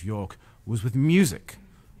streets of York was with music.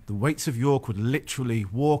 The waits of York would literally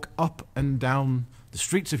walk up and down the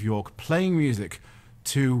streets of York playing music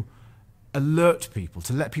to alert people,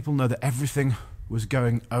 to let people know that everything was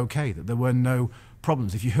going okay, that there were no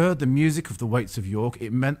problems. If you heard the music of the waits of York,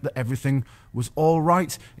 it meant that everything was all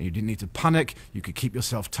right, and you didn't need to panic. You could keep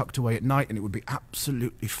yourself tucked away at night, and it would be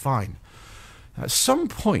absolutely fine. At some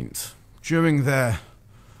point during their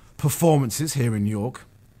performances here in York,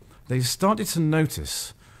 they started to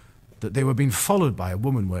notice that they were being followed by a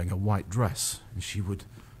woman wearing a white dress, and she would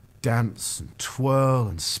dance and twirl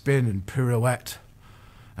and spin and pirouette.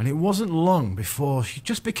 And it wasn't long before she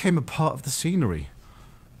just became a part of the scenery.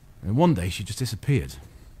 And one day she just disappeared.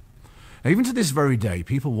 Now, even to this very day,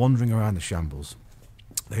 people wandering around the Shambles,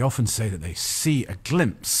 they often say that they see a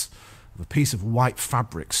glimpse of a piece of white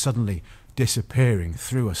fabric suddenly disappearing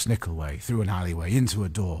through a snickleway, through an alleyway, into a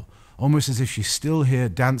door, almost as if she's still here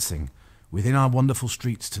dancing within our wonderful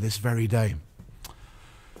streets to this very day.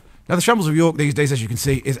 Now, the Shambles of York these days, as you can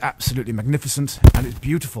see, is absolutely magnificent, and it's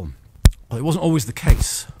beautiful. Well, it wasn't always the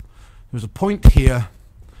case. There was a point here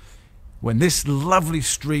when this lovely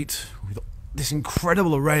street, with this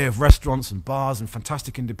incredible array of restaurants and bars and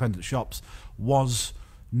fantastic independent shops, was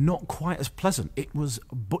not quite as pleasant. It was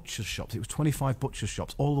butcher's shops. It was 25 butcher's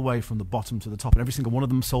shops, all the way from the bottom to the top, and every single one of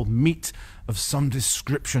them sold meat of some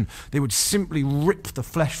description. They would simply rip the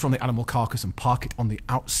flesh from the animal carcass and park it on the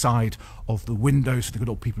outside of the windows for the good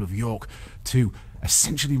old people of York to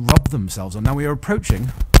essentially rub themselves on. Now, we are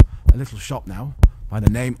approaching a little shop now by the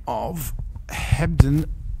name of Hebden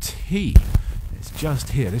Tea. It's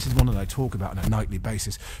just here. This is one that I talk about on a nightly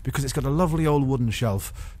basis because it's got a lovely old wooden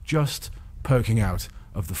shelf just poking out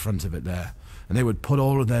of the front of it there. And they would put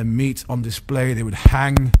all of their meat on display. They would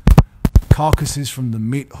hang carcasses from the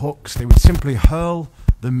meat hooks. They would simply hurl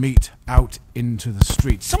the meat out into the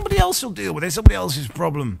street. Somebody else will deal with it. Somebody else's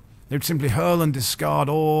problem. They would simply hurl and discard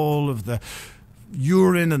all of the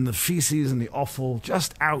urine and the feces and the offal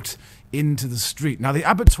just out into the street. Now, the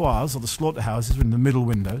abattoirs, or the slaughterhouses, were in the middle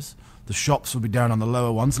windows. The shops would be down on the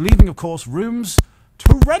lower ones, leaving, of course, rooms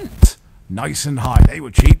to rent. Nice and high. They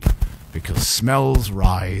were cheap because smells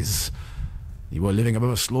rise. You were living above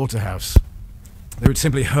a slaughterhouse. They would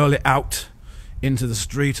simply hurl it out into the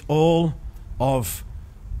street. All of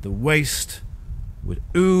the waste would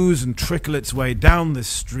ooze and trickle its way down this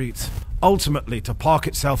street, ultimately to park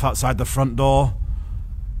itself outside the front door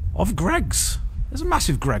of Greg's. There's a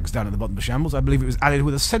massive Greg's down at the bottom of Shambles. I believe it was added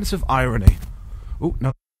with a sense of irony. Oh,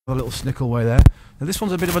 no. A little Snickle there. Now this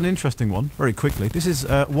one's a bit of an interesting one, very quickly. This is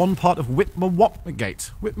one part of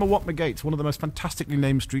Whitmer-Watmer-Gate. Whitmer-Watmer-Gate, one of the most fantastically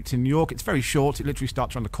named streets in New York. It's very short, it literally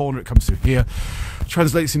starts around the corner, it comes through here.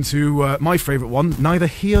 Translates into my favourite one, Neither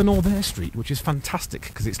Here Nor There Street, which is fantastic,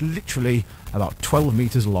 because it's literally about 12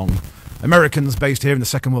 metres long. Americans based here in the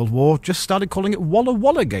Second World War just started calling it Walla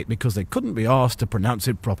Walla Gate because they couldn't be asked to pronounce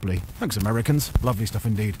it properly. Thanks, Americans. Lovely stuff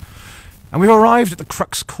indeed. And we've arrived at the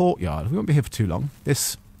Crux Courtyard. We won't be here for too long.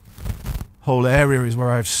 This whole area is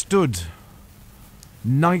where I've stood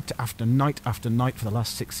night after night after night for the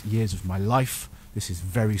last 6 years of my life. This is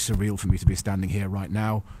very surreal for me to be standing here right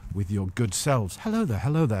now with your good selves. Hello there,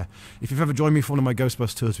 hello there. If you've ever joined me for one of my Ghost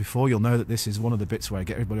Bus tours before, you'll know that this is one of the bits where I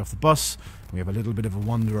get everybody off the bus. We have a little bit of a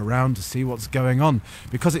wander around to see what's going on.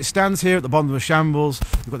 Because it stands here at the bottom of the Shambles,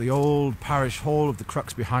 we've got the old parish hall of the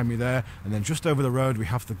Crux behind me there, and then just over the road we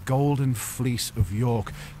have the Golden Fleece of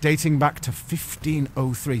York, dating back to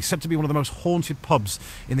 1503, said to be one of the most haunted pubs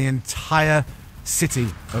in the entire city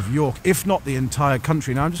of York, if not the entire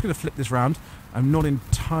country. Now I'm just going to flip this round. I'm not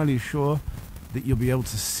entirely sure that you'll be able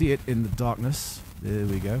to see it in the darkness. There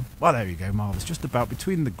we go. Well, there you go, marvellous. Just about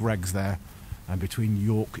between the Greg's there and between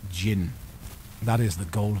York Gin. That is the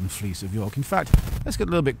Golden Fleece of York. In fact, let's get a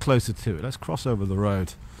little bit closer to it. Let's cross over the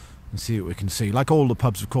road and see what we can see. Like all the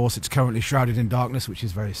pubs, of course, it's currently shrouded in darkness, which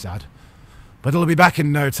is very sad. But it'll be back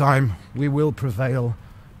in no time. We will prevail.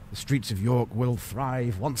 The streets of York will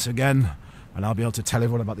thrive once again. And I'll be able to tell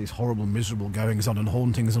everyone about these horrible, miserable goings-on and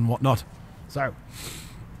hauntings and whatnot. So,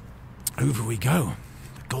 over we go.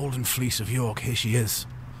 The Golden Fleece of York, here she is.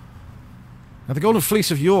 Now, the Golden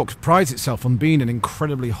Fleece of York prides itself on being an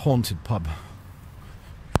incredibly haunted pub.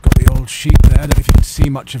 Got the old sheep there, I don't know if you can see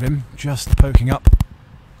much of him, just poking up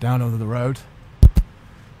down over the road.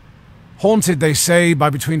 Haunted, they say, by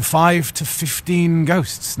between 5 to 15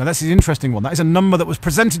 ghosts. Now, that's an interesting one. That is a number that was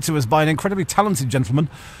presented to us by an incredibly talented gentleman,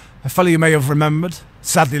 a fellow you may have remembered,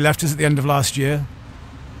 sadly left us at the end of last year.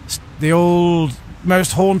 The old,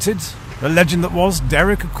 most haunted, the legend that was,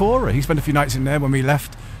 Derek Acora. He spent a few nights in there when we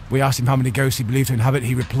left. We asked him how many ghosts he believed to inhabit.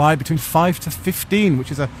 He replied between 5 to 15,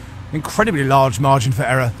 which is an incredibly large margin for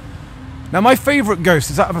error. Now, my favourite ghost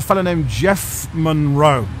is that of a fellow named Jeff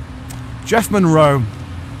Monroe. Jeff Monroe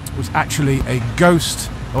was actually a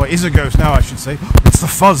ghost, or is a ghost now, I should say. It's the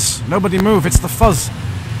fuzz. Nobody move, it's the fuzz.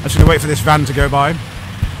 I'm just going to wait for this van to go by.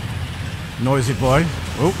 Noisy boy.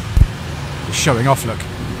 Oh, he's showing off, look.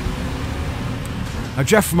 Now,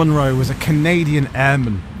 Jeff Monroe was a Canadian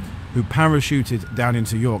airman who parachuted down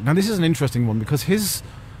into York. Now, this is an interesting one because his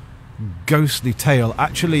ghostly tale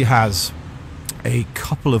actually has a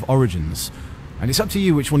couple of origins. And it's up to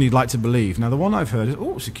you which one you'd like to believe. Now, the one I've heard is,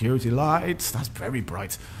 oh, security lights, that's very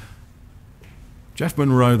bright. Jeff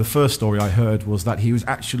Monroe, the first story I heard was that he was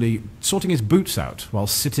actually sorting his boots out while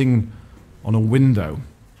sitting on a window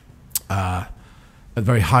at the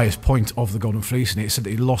very highest point of the Golden Fleece, and it said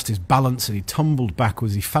that he lost his balance and he tumbled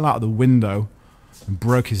backwards. He fell out of the window and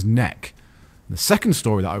broke his neck. And the second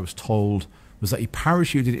story that I was told was that he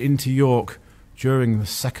parachuted into York during the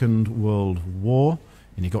Second World War,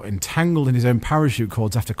 and he got entangled in his own parachute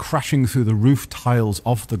cords after crashing through the roof tiles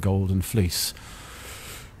of the Golden Fleece.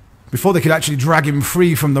 Before they could actually drag him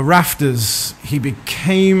free from the rafters, he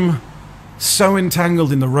became so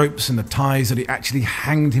entangled in the ropes and the ties that he actually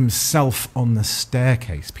hanged himself on the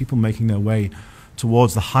staircase. People making their way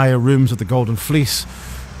towards the higher rooms of the Golden Fleece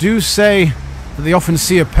do say that they often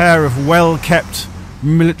see a pair of well-kept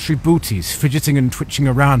military booties fidgeting and twitching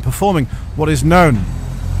around, performing what is known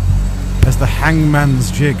as the hangman's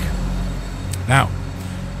jig. Now,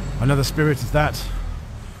 another spirit is that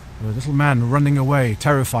a little man running away,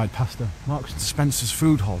 terrified, past the Marks and Spencer's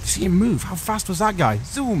food hall. See him move. How fast was that guy?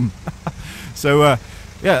 Zoom! So,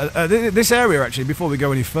 this area, actually, before we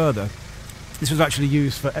go any further, this was actually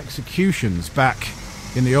used for executions back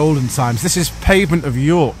in the olden times. This is pavement of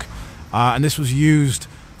York, and this was used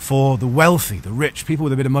for the wealthy, the rich. People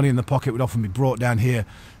with a bit of money in the pocket would often be brought down here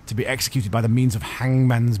to be executed by the means of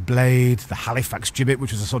hangman's blade, the Halifax gibbet,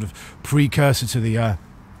 which was a sort of precursor to the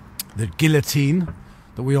guillotine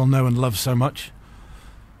that we all know and love so much.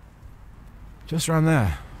 Just around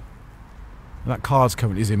there. That car's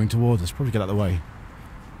currently zooming towards us. Probably get out of the way.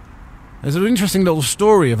 There's an interesting little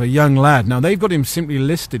story of a young lad. Now, they've got him simply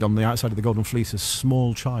listed on the outside of the Golden Fleece as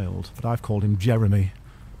small child, but I've called him Jeremy,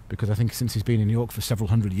 because I think since he's been in York for several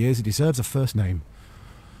hundred years, he deserves a first name.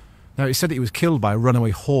 Now, it's said that he was killed by a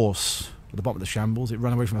runaway horse at the bottom of the shambles. It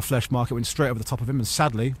ran away from a flesh market, went straight over the top of him, and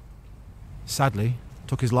sadly,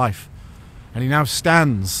 took his life. And he now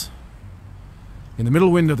stands in the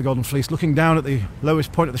middle window of the Golden Fleece, looking down at the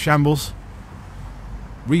lowest point of the shambles,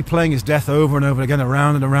 replaying his death over and over again,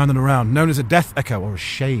 around and around and around, known as a death echo, or a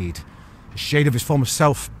shade of his former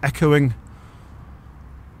self, echoing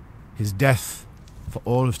his death for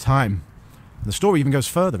all of time. And the story even goes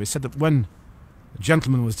further. It said that when a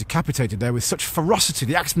gentleman was decapitated there with such ferocity,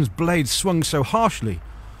 the axeman's blade swung so harshly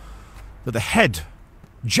that the head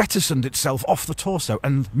jettisoned itself off the torso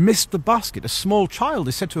and missed the basket. A small child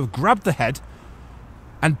is said to have grabbed the head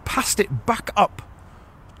and passed it back up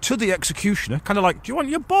to the executioner, kind of like, do you want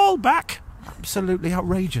your ball back? Absolutely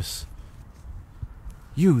outrageous.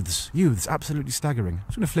 Youths, absolutely staggering. I'm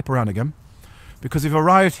just going to flip around again, because we've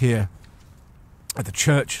arrived here at the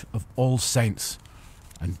Church of All Saints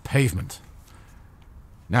and Pavement.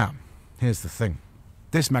 Now, here's the thing.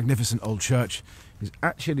 This magnificent old church is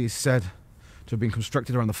actually said to have been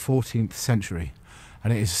constructed around the 14th century,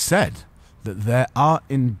 and it is said that there are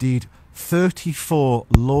indeed 34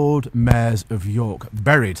 Lord Mayors of York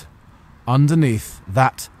buried underneath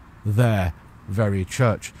that there very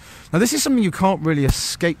church. Now, this is something you can't really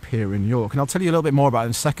escape here in York, and I'll tell you a little bit more about it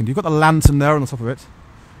in a second. You've got the lantern there on the top of it.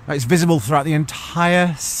 It's visible throughout the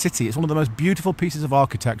entire city. It's one of the most beautiful pieces of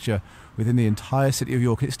architecture within the entire city of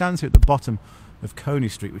York. It stands here at the bottom of Coney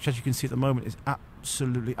Street, which, as you can see at the moment, is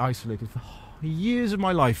absolutely isolated. For years of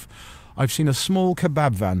my life, I've seen a small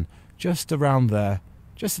kebab van just around there,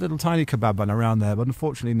 just a little tiny kebab van around there, but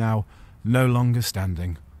unfortunately now no longer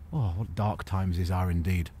standing. Oh, what dark times these are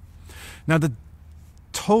indeed. Now, the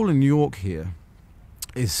toll in York here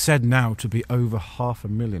is said now to be over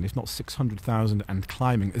 500,000, if not 600,000 and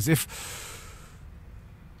climbing, as if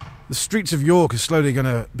the streets of York are slowly going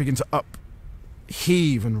to begin to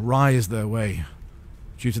upheave and rise their way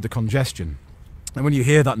due to the congestion. And when you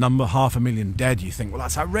hear that number, 500,000 dead, you think, well,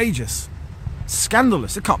 that's outrageous.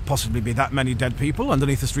 Scandalous. There can't possibly be that many dead people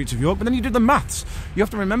underneath the streets of York. But then you do the maths. You have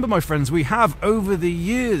to remember, my friends, we have, over the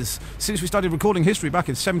years, since we started recording history back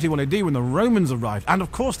in 71 AD when the Romans arrived, and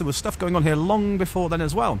of course there was stuff going on here long before then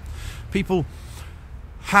as well. People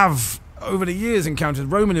have, over the years,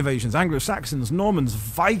 encountered Roman invasions, Anglo-Saxons, Normans,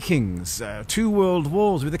 Vikings, 2 world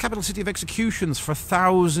wars. We're the capital city of executions for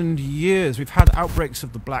 1,000 years. We've had outbreaks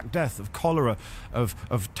of the Black Death, of cholera,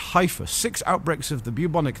 of typhus, 6 outbreaks of the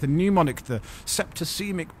bubonic, the pneumonic, the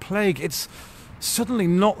septicemic plague. It's suddenly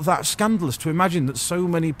not that scandalous to imagine that so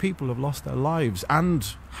many people have lost their lives and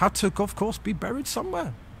had to, of course, be buried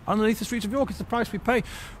somewhere underneath the streets of York. It's the price we pay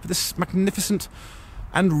for this magnificent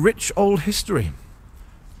and rich old history.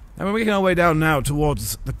 And we're making our way down now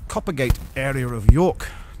towards the Coppergate area of York.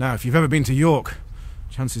 Now, if you've ever been to York,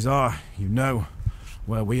 chances are you know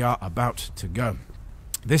where we are about to go.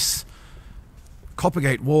 This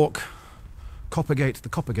Coppergate Walk, the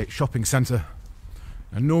Coppergate Shopping Centre.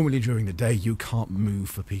 And normally during the day you can't move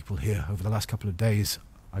for people here. Over the last couple of days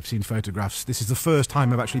I've seen photographs. This is the first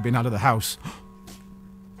time I've actually been out of the house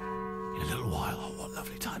in a little while. Oh, what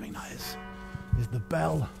lovely timing that is. There's the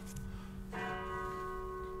bell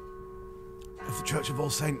of the Church of All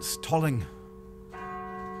Saints tolling.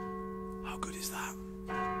 How good is that?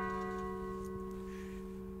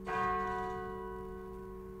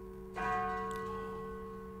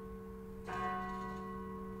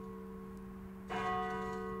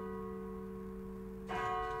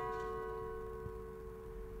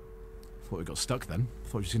 Thought we got stuck then.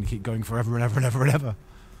 Thought we were just going to keep going forever and ever and ever and ever.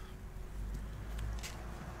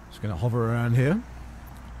 Just going to hover around here.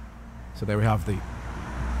 So there we have the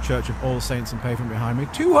Church of All Saints and Pavement behind me.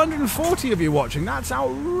 240 of you watching. That's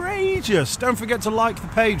outrageous. Don't forget to like the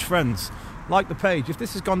page, friends. Like the page. If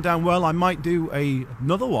this has gone down well, I might do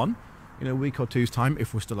another one in a week or two's time,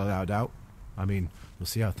 if we're still allowed out. I mean, we'll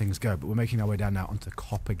see how things go. But we're making our way down now onto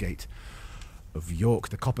Coppergate of York,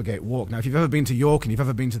 the Coppergate Walk. Now, if you've ever been to York and you've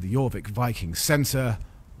ever been to the Jorvik Viking Centre,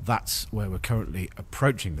 that's where we're currently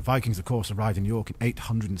approaching. The Vikings, of course, arrived in York in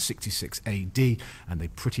 866 AD, and they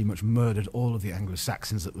pretty much murdered all of the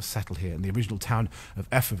Anglo-Saxons that were settled here in the original town of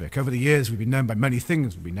Effervik. Over the years, we've been known by many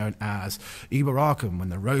things. We've been known as Eberacum when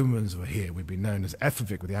the Romans were here. We've been known as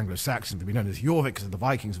Effervik with the Anglo-Saxons. We've been known as Jorvik because of the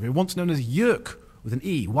Vikings. We were once known as Yerk with an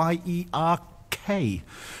E, Y-E-R-K.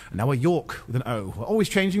 And now we're York with an O. We're always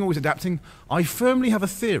changing, always adapting. I firmly have a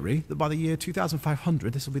theory that by the year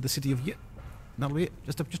 2500, this will be the city of Yerk. That'll be it.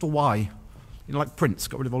 Just a Y. You know, like Prince,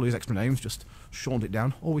 got rid of all his extra names, just shortened it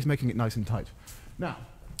down, always making it nice and tight. Now,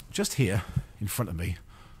 just here in front of me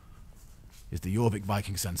is the Jorvik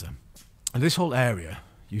Viking Centre. And this whole area,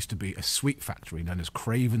 used to be a sweet factory known as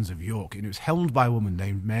Craven's of York, and it was helmed by a woman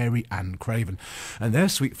named Mary Ann Craven. And their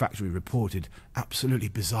sweet factory reported absolutely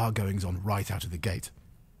bizarre goings-on right out of the gate.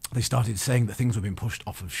 They started saying that things were being pushed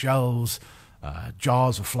off of shelves,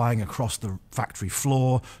 jars were flying across the factory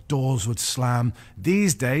floor, doors would slam.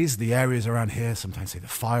 These days, the areas around here sometimes say the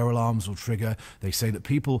fire alarms will trigger. They say that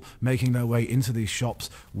people making their way into these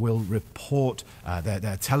shops will report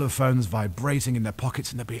their telephones vibrating in their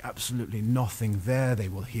pockets, and there'll be absolutely nothing there. They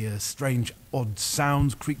will hear strange, odd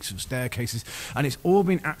sounds, creaks of staircases, and it's all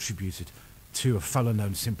been attributed to a fellow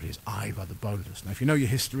known simply as Ivar the Boneless. Now, if you know your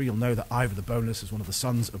history, you'll know that Ivar the Boneless is one of the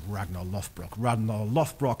sons of Ragnar Lothbrok. Ragnar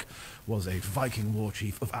Lothbrok was a Viking war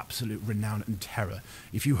chief of absolute renown and terror.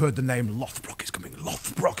 If you heard the name Lothbrok is coming,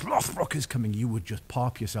 Lothbrok is coming, you would just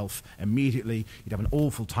park yourself immediately. You'd have an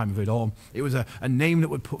awful time of it all. It was a name that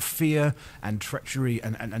would put fear and treachery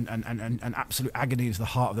and absolute agony into the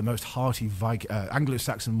heart of the most hearty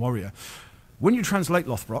Anglo-Saxon warrior. When you translate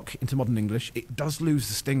Lothbrok into modern English, it does lose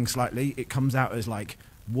the sting slightly. It comes out as like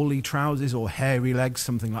woolly trousers or hairy legs,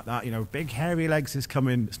 something like that. You know, big hairy legs is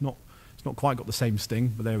coming. It's not quite got the same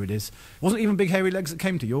sting, but there it is. It wasn't even big hairy legs that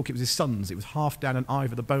came to York, it was his sons. It was Halfdan and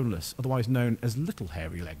Ivar the Boneless, otherwise known as Little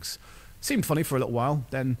Hairy Legs. Seemed funny for a little while,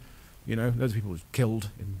 then, you know, loads of people were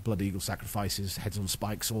killed in blood eagle sacrifices, heads on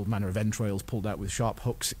spikes, all manner of entrails pulled out with sharp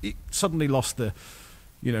hooks. It suddenly lost the,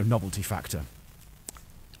 you know, novelty factor.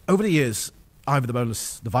 Over the years, Ivar the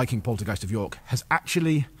Boneless, the Viking poltergeist of York, has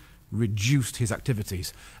actually reduced his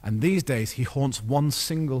activities, and these days he haunts one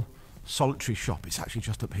single solitary shop. It's actually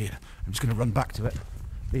just up here. I'm just going to run back to it,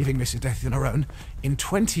 leaving Mrs. Deathly on her own. In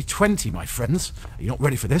 2020, my friends, are you not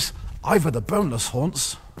ready for this? Ivar the Boneless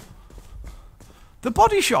haunts the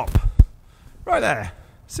body shop. Right there.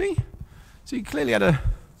 See? So he clearly had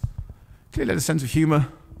a sense of humour.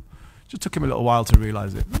 Just took him a little while to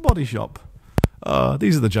realise it. The body shop.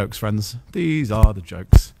 These are the jokes, friends. These are the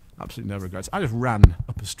jokes. Absolutely no regrets. I just ran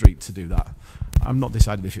up a street to do that. I'm not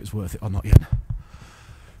decided if it was worth it or not yet.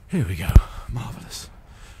 Here we go. Marvellous.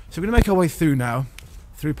 So we're going to make our way through now,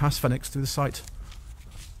 through past Phoenix, through the site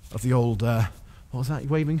of the old... what was that? You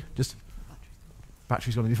waving? Just...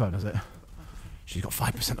 Battery's gone on your phone, has it? She's got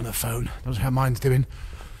 5% on her phone. Knows how mine's doing.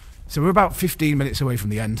 So we're about 15 minutes away from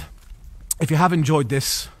the end. If you have enjoyed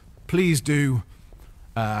this, please do...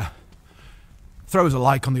 throw us a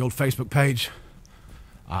like on the old Facebook page.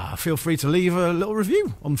 Feel free to leave a little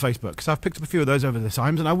review on Facebook, because I've picked up a few of those over the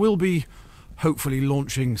times, and I will be hopefully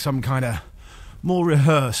launching some kind of more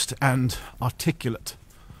rehearsed and articulate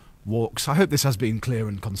walks. I hope this has been clear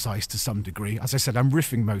and concise to some degree. As I said, I'm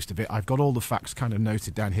riffing most of it. I've got all the facts kind of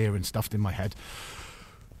noted down here and stuffed in my head.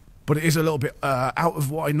 But it is a little bit out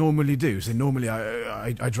of what I normally do. So normally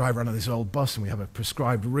I drive around on this old bus, and we have a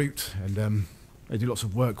prescribed route, and I do lots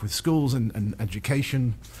of work with schools and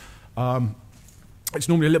education. It's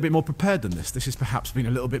normally a little bit more prepared than this. This has perhaps been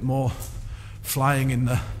a little bit more flying in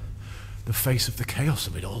the face of the chaos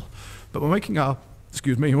of it all. But we're making our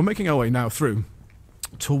way now through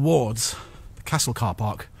towards the castle car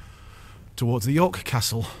park, towards the York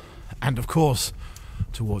Castle, and of course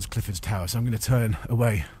towards Clifford's Tower. So I'm going to turn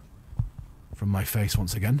away from my face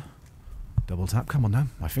once again. Double tap, come on now.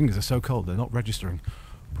 My fingers are so cold, they're not registering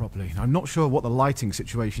properly. Now, I'm not sure what the lighting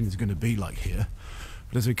situation is going to be like here,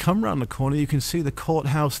 but as we come round the corner, you can see the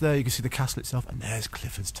courthouse there, you can see the castle itself, and there's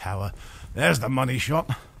Clifford's Tower. There's the money shot.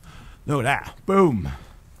 Look at that. Boom.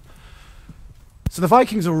 So the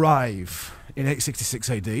Vikings arrive in 866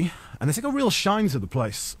 AD, and they take a real shine to the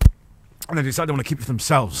place, and they decide they want to keep it for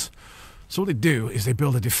themselves. So what they do is they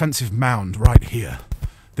build a defensive mound right here.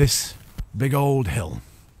 This big old hill.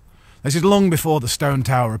 This is long before the stone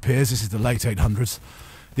tower appears. This is the late 800s.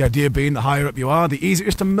 The idea being the higher up you are, the easier it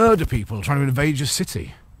is to murder people trying to invade your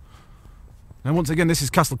city. Now, once again, this is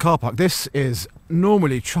Castle Car Park. This is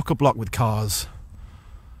normally chock-a-block with cars.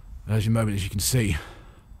 And as you can see,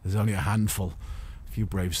 there's only a handful. A few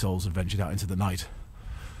brave souls have ventured out into the night.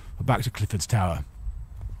 But back to Clifford's Tower.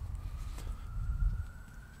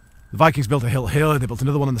 The Vikings built a hill here. They built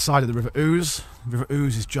another one on the side of the River Ouse. The River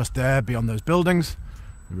Ouse is just there beyond those buildings.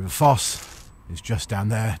 The River Foss is just down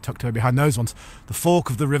there, tucked away behind those ones. The fork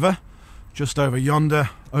of the river, just over yonder,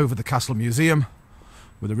 over the Castle Museum,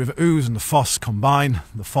 where the River Ouse and the Foss combine.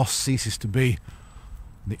 The Foss ceases to be,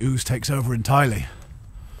 and the Ouse takes over entirely.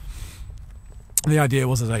 The idea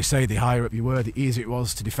was, as I say, the higher up you were, the easier it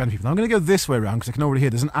was to defend people. Now I'm going to go this way around, because I can already hear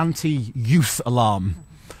there's an anti-youth alarm.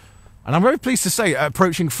 And I'm very pleased to say,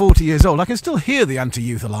 approaching 40 years old, I can still hear the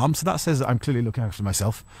anti-youth alarm, so that says that I'm clearly looking after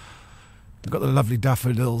myself. We've got the lovely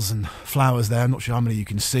daffodils and flowers there. I'm not sure how many you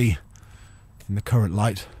can see in the current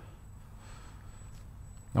light.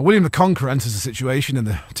 Now, William the Conqueror enters the situation in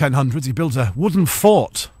the 1000s. He builds a wooden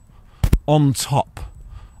fort on top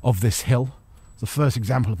of this hill. It's the first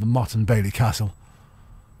example of the Motte and Bailey Castle.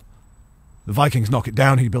 The Vikings knock it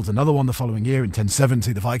down. He builds another one the following year in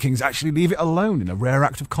 1070. The Vikings actually leave it alone in a rare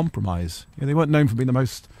act of compromise. You know, they weren't known for being the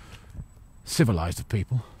most civilised of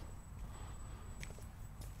people.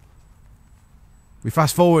 We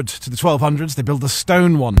fast forward to the 1200s. They build the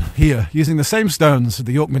stone one here, using the same stones as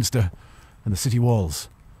the York Minster and the city walls.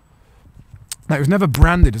 Now, it was never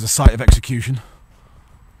branded as a site of execution.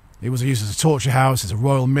 It was used as a torture house, as a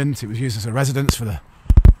royal mint. It was used as a residence for the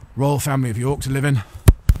royal family of York to live in.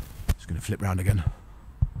 Just going to flip round again.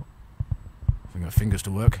 I think my fingers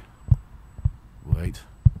to work.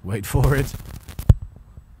 Wait for it.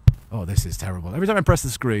 Oh, this is terrible. Every time I press the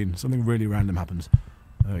screen, something really random happens.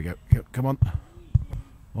 There we go. Come on.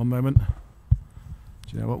 One moment. Do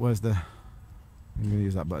you know what? Where's the... I'm going to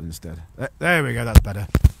use that button instead. There we go. That's better.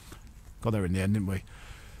 Got there in the end, didn't we?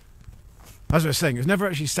 As I was saying, it was never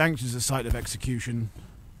actually sanctioned as a site of execution,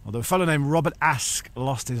 although a fellow named Robert Aske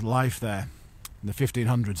lost his life there in the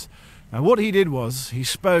 1500s. Now, what he did was, he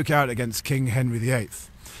spoke out against King Henry VIII.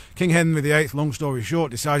 King Henry VIII, long story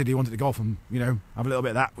short, decided he wanted to go off and, you know, have a little bit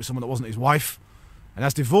of that with someone that wasn't his wife. And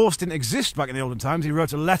as divorce didn't exist back in the olden times, he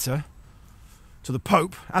wrote a letter to the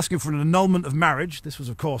Pope asking for an annulment of marriage. This was,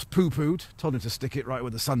 of course, poo-pooed, told him to stick it right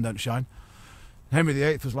where the sun don't shine. Henry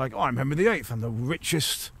VIII was like, oh, I'm Henry VIII. I'm the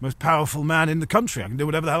richest, most powerful man in the country. I can do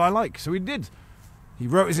whatever the hell I like. So he did. He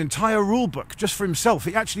wrote his entire rule book just for himself.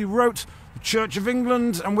 He actually wrote the Church of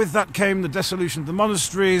England, and with that came the dissolution of the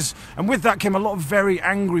monasteries, and with that came a lot of very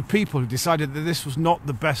angry people who decided that this was not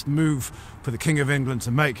the best move for the King of England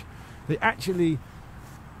to make. They actually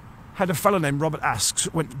had a fellow named Robert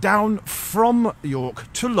Aske, went down from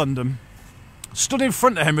York to London, stood in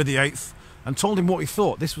front of Henry VIII, and told him what he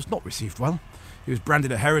thought. This was not received well. He was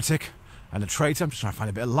branded a heretic and a traitor. I'm just trying to find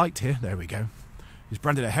a bit of light here. There we go. He was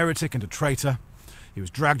branded a heretic and a traitor. He was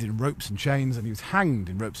dragged in ropes and chains, and he was hanged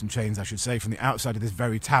in ropes and chains, I should say, from the outside of this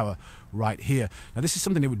very tower right here. Now, this is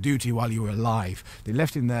something they would do to you while you were alive. They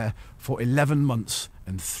left him there for 11 months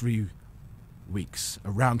and 3 weeks, a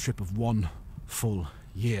round trip of 1 full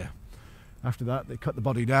year. After that, they cut the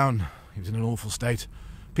body down. He was in an awful state.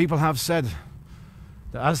 People have said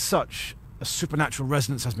that as such, a supernatural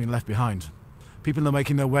resonance has been left behind. People are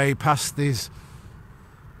making their way past these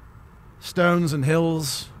stones and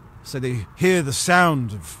hills, so they hear the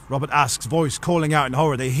sound of Robert Aske's voice calling out in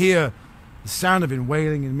horror. They hear the sound of him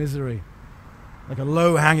wailing in misery, like a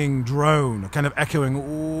low-hanging drone, a kind of echoing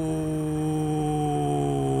ooh.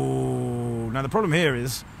 Now, the problem here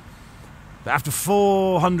is that after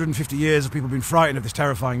 450 years of people being frightened of this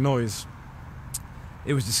terrifying noise,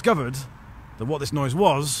 it was discovered that what this noise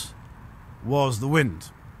was the wind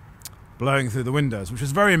blowing through the windows, which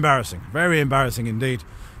was very embarrassing indeed.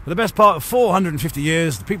 For the best part of 450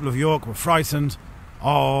 years, the people of York were frightened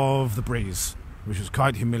of the breeze, which was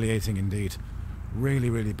quite humiliating indeed.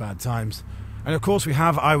 Really, really bad times. And of course we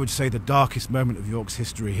have, I would say, the darkest moment of York's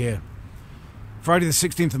history here. Friday the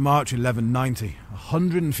 16th of March 1190,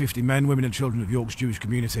 150 men, women and children of York's Jewish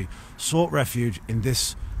community sought refuge in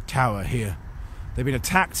this tower here. They'd been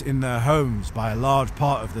attacked in their homes by a large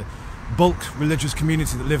part of the bulk religious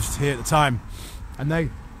community that lived here at the time, and they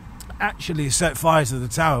actually set fire to the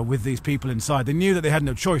tower with these people inside. They knew that they had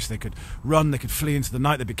no choice. They could run, they could flee into the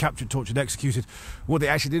night, they'd be captured, tortured, executed. What they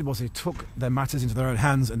actually did was they took their matters into their own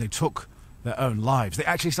hands and they took their own lives. They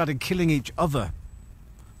actually started killing each other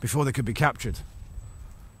before they could be captured.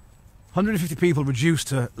 150 people reduced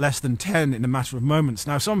to less than 10 in a matter of moments.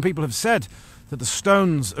 Now, some people have said that the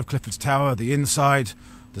stones of Clifford's Tower, the inside,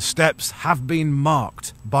 the steps, have been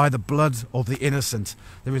marked by the blood of the innocent.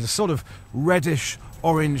 There is a sort of reddish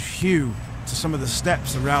orange hue to some of the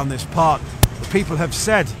steps around this part. The people have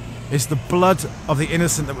said it's the blood of the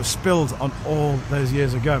innocent that was spilled on all those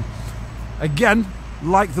years ago. Again,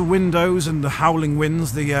 like the windows and the howling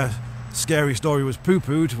winds, the scary story was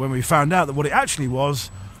poo-pooed when we found out that what it actually was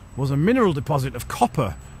a mineral deposit of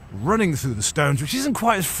copper running through the stones, which isn't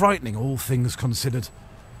quite as frightening, all things considered.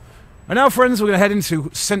 And now, friends, we're going to head into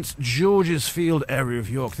St George's Field area of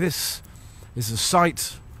York. This is the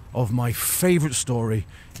site of my favourite story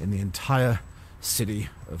in the entire city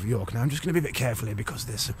of York. Now, I'm just going to be a bit careful here because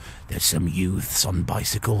there's some youths on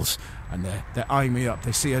bicycles and they're eyeing me up.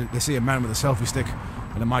 They see a man with a selfie stick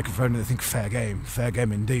and a microphone and they think, fair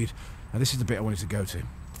game indeed. Now, this is the bit I wanted to go to.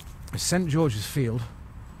 St George's Field.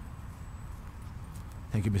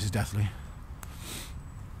 Thank you, Mrs. Deathly.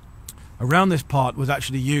 Around this part was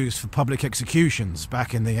actually used for public executions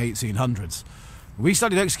back in the 1800s. We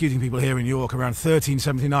started executing people here in York around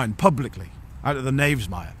 1379 publicly. out at the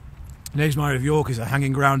Knavesmire. Knavesmire of York is a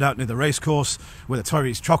hanging ground out near the racecourse where the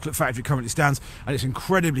Torrey's chocolate factory currently stands, and it's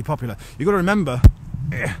incredibly popular. You've got to remember,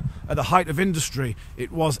 at the height of industry,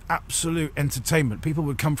 it was absolute entertainment. People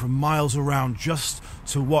would come from miles around just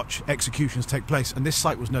to watch executions take place, and this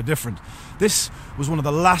site was no different. This was one of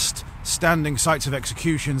the last standing sites of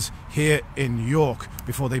executions here in York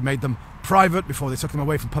before they made them private, before they took them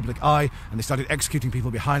away from public eye, and they started executing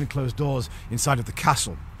people behind closed doors inside of the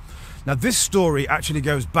castle. Now, this story actually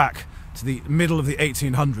goes back to the middle of the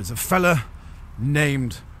 1800s. A fella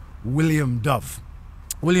named William Dove.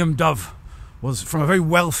 William Dove was from a very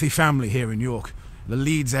wealthy family here in York, the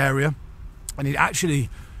Leeds area, and he actually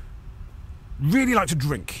really liked to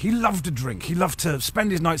drink. He loved to drink. He loved to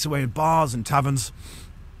spend his nights away in bars and taverns,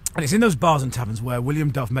 and it's in those bars and taverns where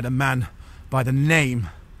William Dove met a man by the name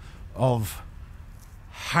of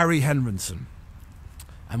Harry Henriksen.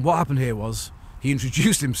 And what happened here was he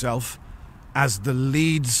introduced himself as the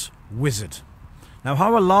Leeds Wizard. Now,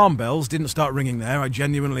 how alarm bells didn't start ringing there, I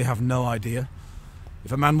genuinely have no idea.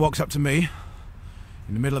 If a man walks up to me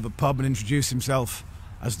in the middle of a pub and introduces himself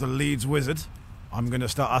as the Leeds Wizard, I'm going to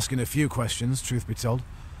start asking a few questions, truth be told.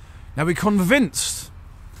 Now, we convinced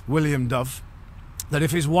William Dove that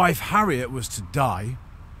if his wife Harriet was to die,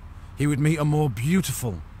 he would meet a more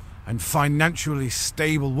beautiful and financially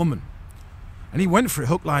stable woman. And he went for it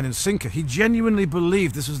hook, line and sinker. He genuinely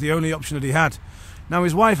believed this was the only option that he had. Now,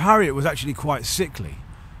 his wife Harriet was actually quite sickly,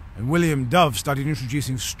 and William Dove started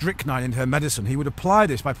introducing strychnine into her medicine. He would apply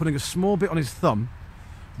this by putting a small bit on his thumb,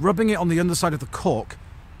 rubbing it on the underside of the cork,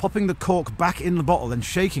 popping the cork back in the bottle and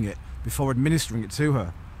shaking it before administering it to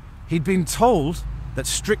her. He'd been told that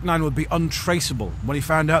strychnine would be untraceable. When he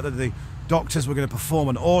found out that the doctors were going to perform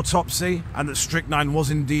an autopsy and that strychnine was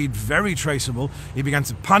indeed very traceable, he began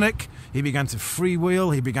to panic, he began to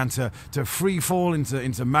freewheel, he began to free fall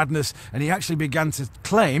into madness, and he actually began to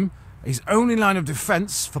claim his only line of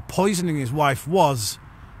defence for poisoning his wife was,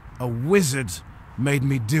 "A wizard made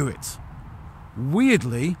me do it."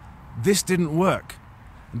 Weirdly, this didn't work.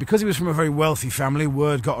 And because he was from a very wealthy family,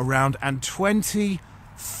 word got around, and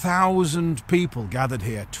 20,000 people gathered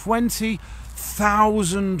here.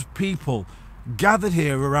 20,000 people gathered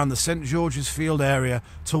here around the St. George's Field area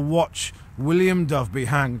to watch William Dove be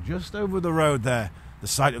hanged just over the road there, the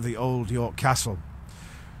site of the old York Castle.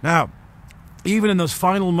 Now, even in those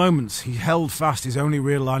final moments, he held fast. His only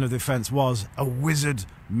real line of defence was, "A wizard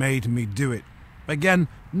made me do it." Again,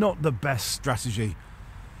 not the best strategy.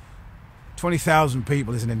 20,000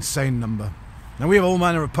 people is an insane number. Now, we have all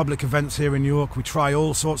manner of public events here in York. We try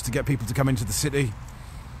all sorts to get people to come into the city.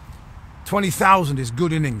 20,000 is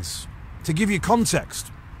good innings. To give you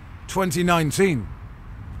context, 2019,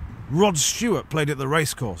 Rod Stewart played at the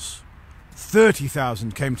racecourse.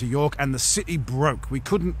 30,000 came to York and the city broke. We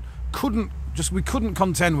couldn't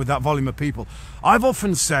contend with that volume of people. I've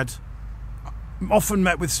often said, often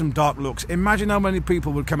met with some dark looks, imagine how many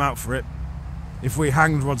people would come out for it if we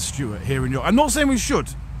hanged Rod Stewart here in York. I'm not saying we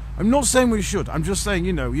should. I'm just saying,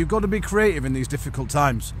 you've got to be creative in these difficult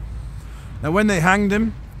times. Now, when they hanged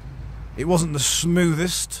him, it wasn't the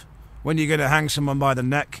smoothest. When you're going to hang someone by the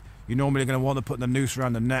neck, you're normally going to want to put the noose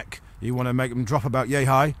around the neck. You want to make them drop about yay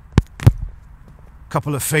high,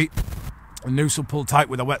 couple of feet. The noose will pull tight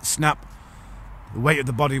with a wet snap. The weight of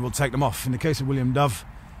the body will take them off. In the case of William Dove,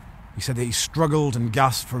 he said that he struggled and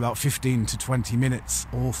gasped for about 15 to 20 minutes.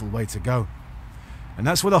 Awful way to go. And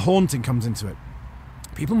that's where the haunting comes into it.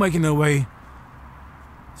 People making their way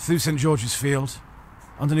through St. George's Field,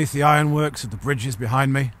 underneath the ironworks of the bridges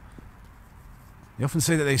behind me. They often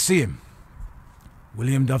say that they see him,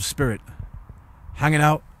 William Dove's spirit, hanging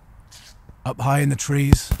out up high in the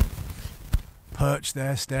trees, perched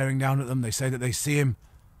there staring down at them. They say that they see him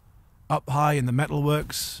up high in the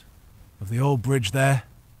metalworks of the old bridge there.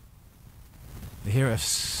 They hear a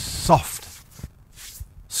soft,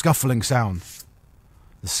 scuffling sound.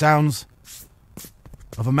 The sounds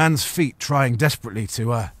of a man's feet trying desperately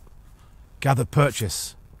to gather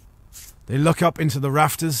purchase. They look up into the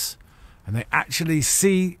rafters and they actually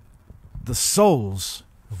see the soles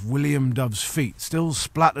of William Dove's feet, still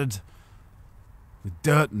splattered with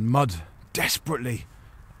dirt and mud, desperately,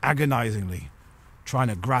 agonizingly trying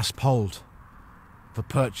to grasp hold for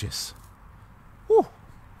purchase.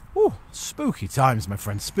 Ooh, spooky times, my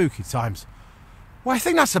friend, spooky times. Well, I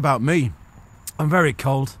think that's about me. I'm very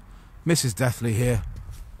cold. Mrs. Deathly here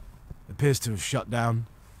appears to have shut down.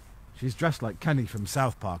 She's dressed like Kenny from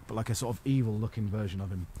South Park, but like a sort of evil-looking version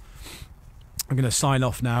of him. I'm going to sign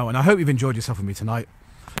off now, and I hope you've enjoyed yourself with me tonight.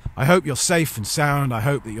 I hope you're safe and sound. I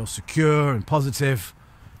hope that you're secure and positive.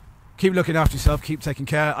 Keep looking after yourself. Keep taking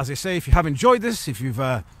care. As I say, if you have enjoyed this, if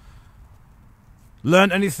you've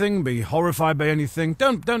learnt anything, be horrified by anything,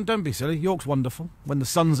 don't be silly. York's wonderful. When the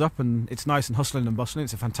sun's up and it's nice and hustling and bustling,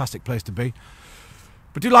 it's a fantastic place to be.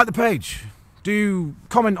 But do like the page. Do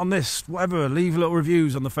comment on this, whatever, leave little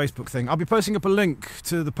reviews on the Facebook thing. I'll be posting up a link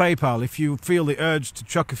to the PayPal if you feel the urge to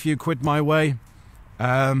chuck a few quid my way.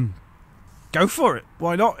 Go for it.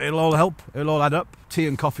 Why not? It'll all help. It'll all add up. Tea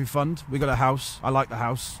and coffee fund. We got a house. I like the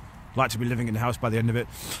house. Like to be living in the house by the end of it.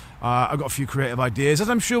 I've got a few creative ideas, as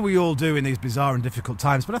I'm sure we all do in these bizarre and difficult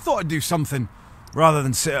times, but I thought I'd do something rather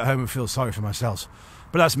than sit at home and feel sorry for myself.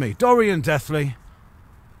 But that's me, Dorian Deathly,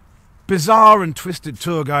 bizarre and twisted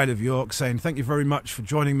tour guide of York, saying thank you very much for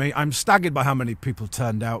joining me. I'm staggered by how many people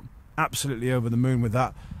turned out. Absolutely over the moon with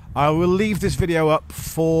that. I will leave this video up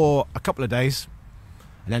for a couple of days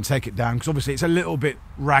and then take it down, because obviously it's a little bit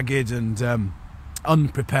ragged and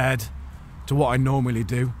unprepared to what I normally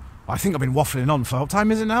do. I think I've been waffling on for... What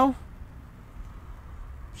time is it now?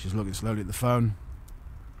 She's looking slowly at the phone.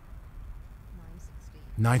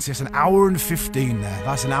 9:16. It's an hour and 15 there.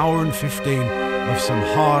 That's an hour and 15 of some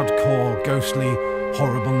hardcore, ghostly,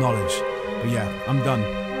 horrible knowledge. But yeah, I'm done.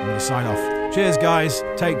 I'm going to sign off. Cheers, guys.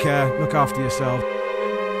 Take care. Look after yourself.